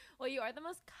 Well, you are the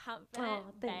most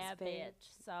confident bad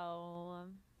bitch, so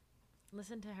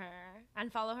listen to her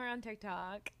and follow her on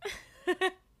TikTok.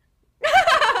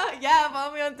 Yeah,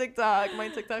 follow me on TikTok. My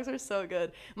TikToks are so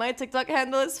good. My TikTok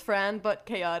handle is Fran but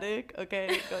chaotic.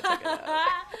 Okay, go check it out.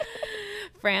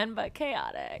 Fran but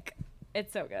chaotic.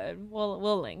 It's so good.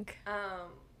 We'll link.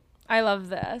 I love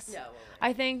this. Yeah,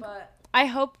 we'll link. I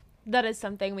hope that is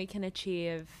something we can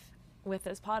achieve with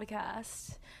this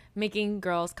podcast, making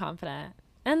girls confident,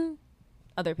 and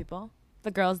other people, the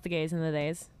girls, the gays, and the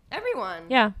days. Everyone.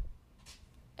 Yeah.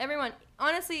 Everyone.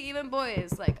 Honestly, even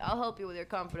boys. Like, I'll help you with your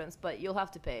confidence, but you'll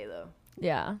have to pay, though.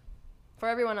 Yeah. For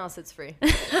everyone else, it's free.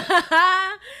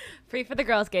 Free for the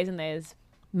girls, gays, and theys.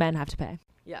 Men have to pay.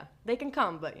 Yeah. They can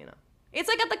come, but, you know. It's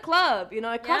like at the club, you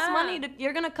know. It costs money.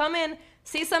 You're going to come in,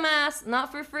 see some ass,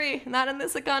 not for free. Not in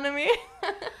this economy.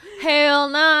 Hell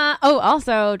nah. Oh,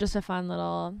 also, just a fun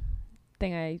little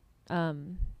thing I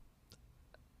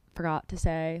forgot to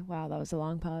say. Wow, that was a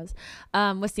long pause.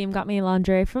 Wasim got me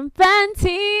lingerie from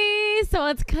Fenty, so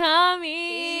it's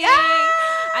coming. Yeah!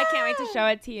 I can't wait to show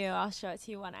it to you. I'll show it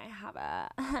to you when I have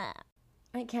it.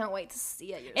 I can't wait to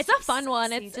see it. You're It's so a fun one.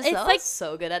 sexy. It's Giselle's like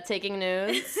so good at taking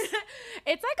nudes.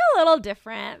 it's like a little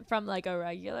different from like a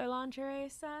regular lingerie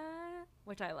set,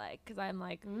 which I like because I'm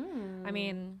like, I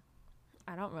mean,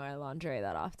 I don't wear lingerie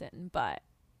that often, but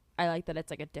I like that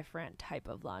it's like a different type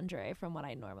of lingerie from what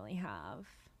I normally have.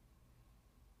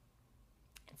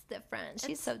 It's different.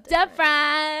 She's so Different.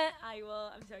 different.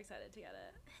 I'm so excited to get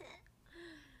it.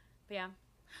 But yeah.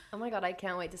 Oh my god, I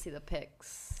can't wait to see the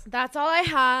pics. That's all I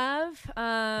have.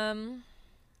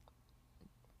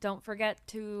 Don't forget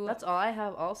to. That's all I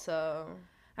have also.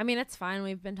 I mean, it's fine.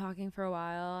 We've been talking for a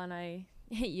while, and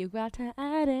you got to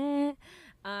edit.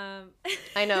 I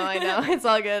know. It's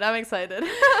all good. I'm excited.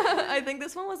 I think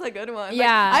this one was a good one.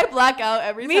 Yeah. Like, I black out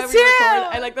every Me time we too. record.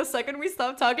 I like the second we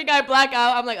stop talking, I black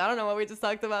out. I'm like, I don't know what we just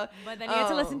talked about. But then you get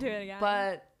to listen to it again.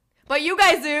 But you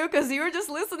guys do, because you were just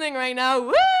listening right now.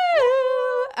 Woo!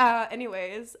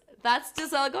 Anyways, that's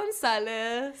Giselle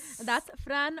Gonzalez. That's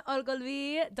Fran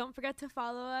Orgolvi. Don't forget to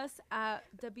follow us at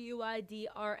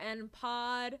WYDRN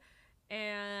Pod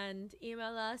and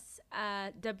email us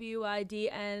at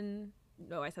WYDN.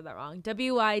 No, I said that wrong.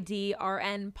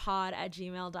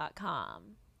 WYDRNpod@gmail.com.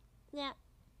 Yeah.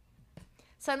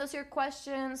 Send us your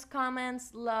questions,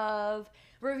 comments, love.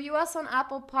 Review us on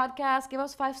Apple Podcasts. Give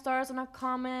us 5 stars on a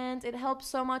comment. It helps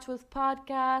so much with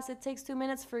podcasts. It takes 2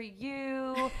 minutes for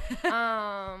you.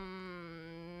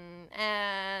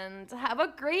 And have a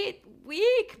great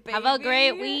week, baby. Have a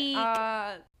great week.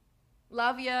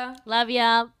 Love ya. Love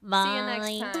ya. Bye. See you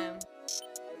next time.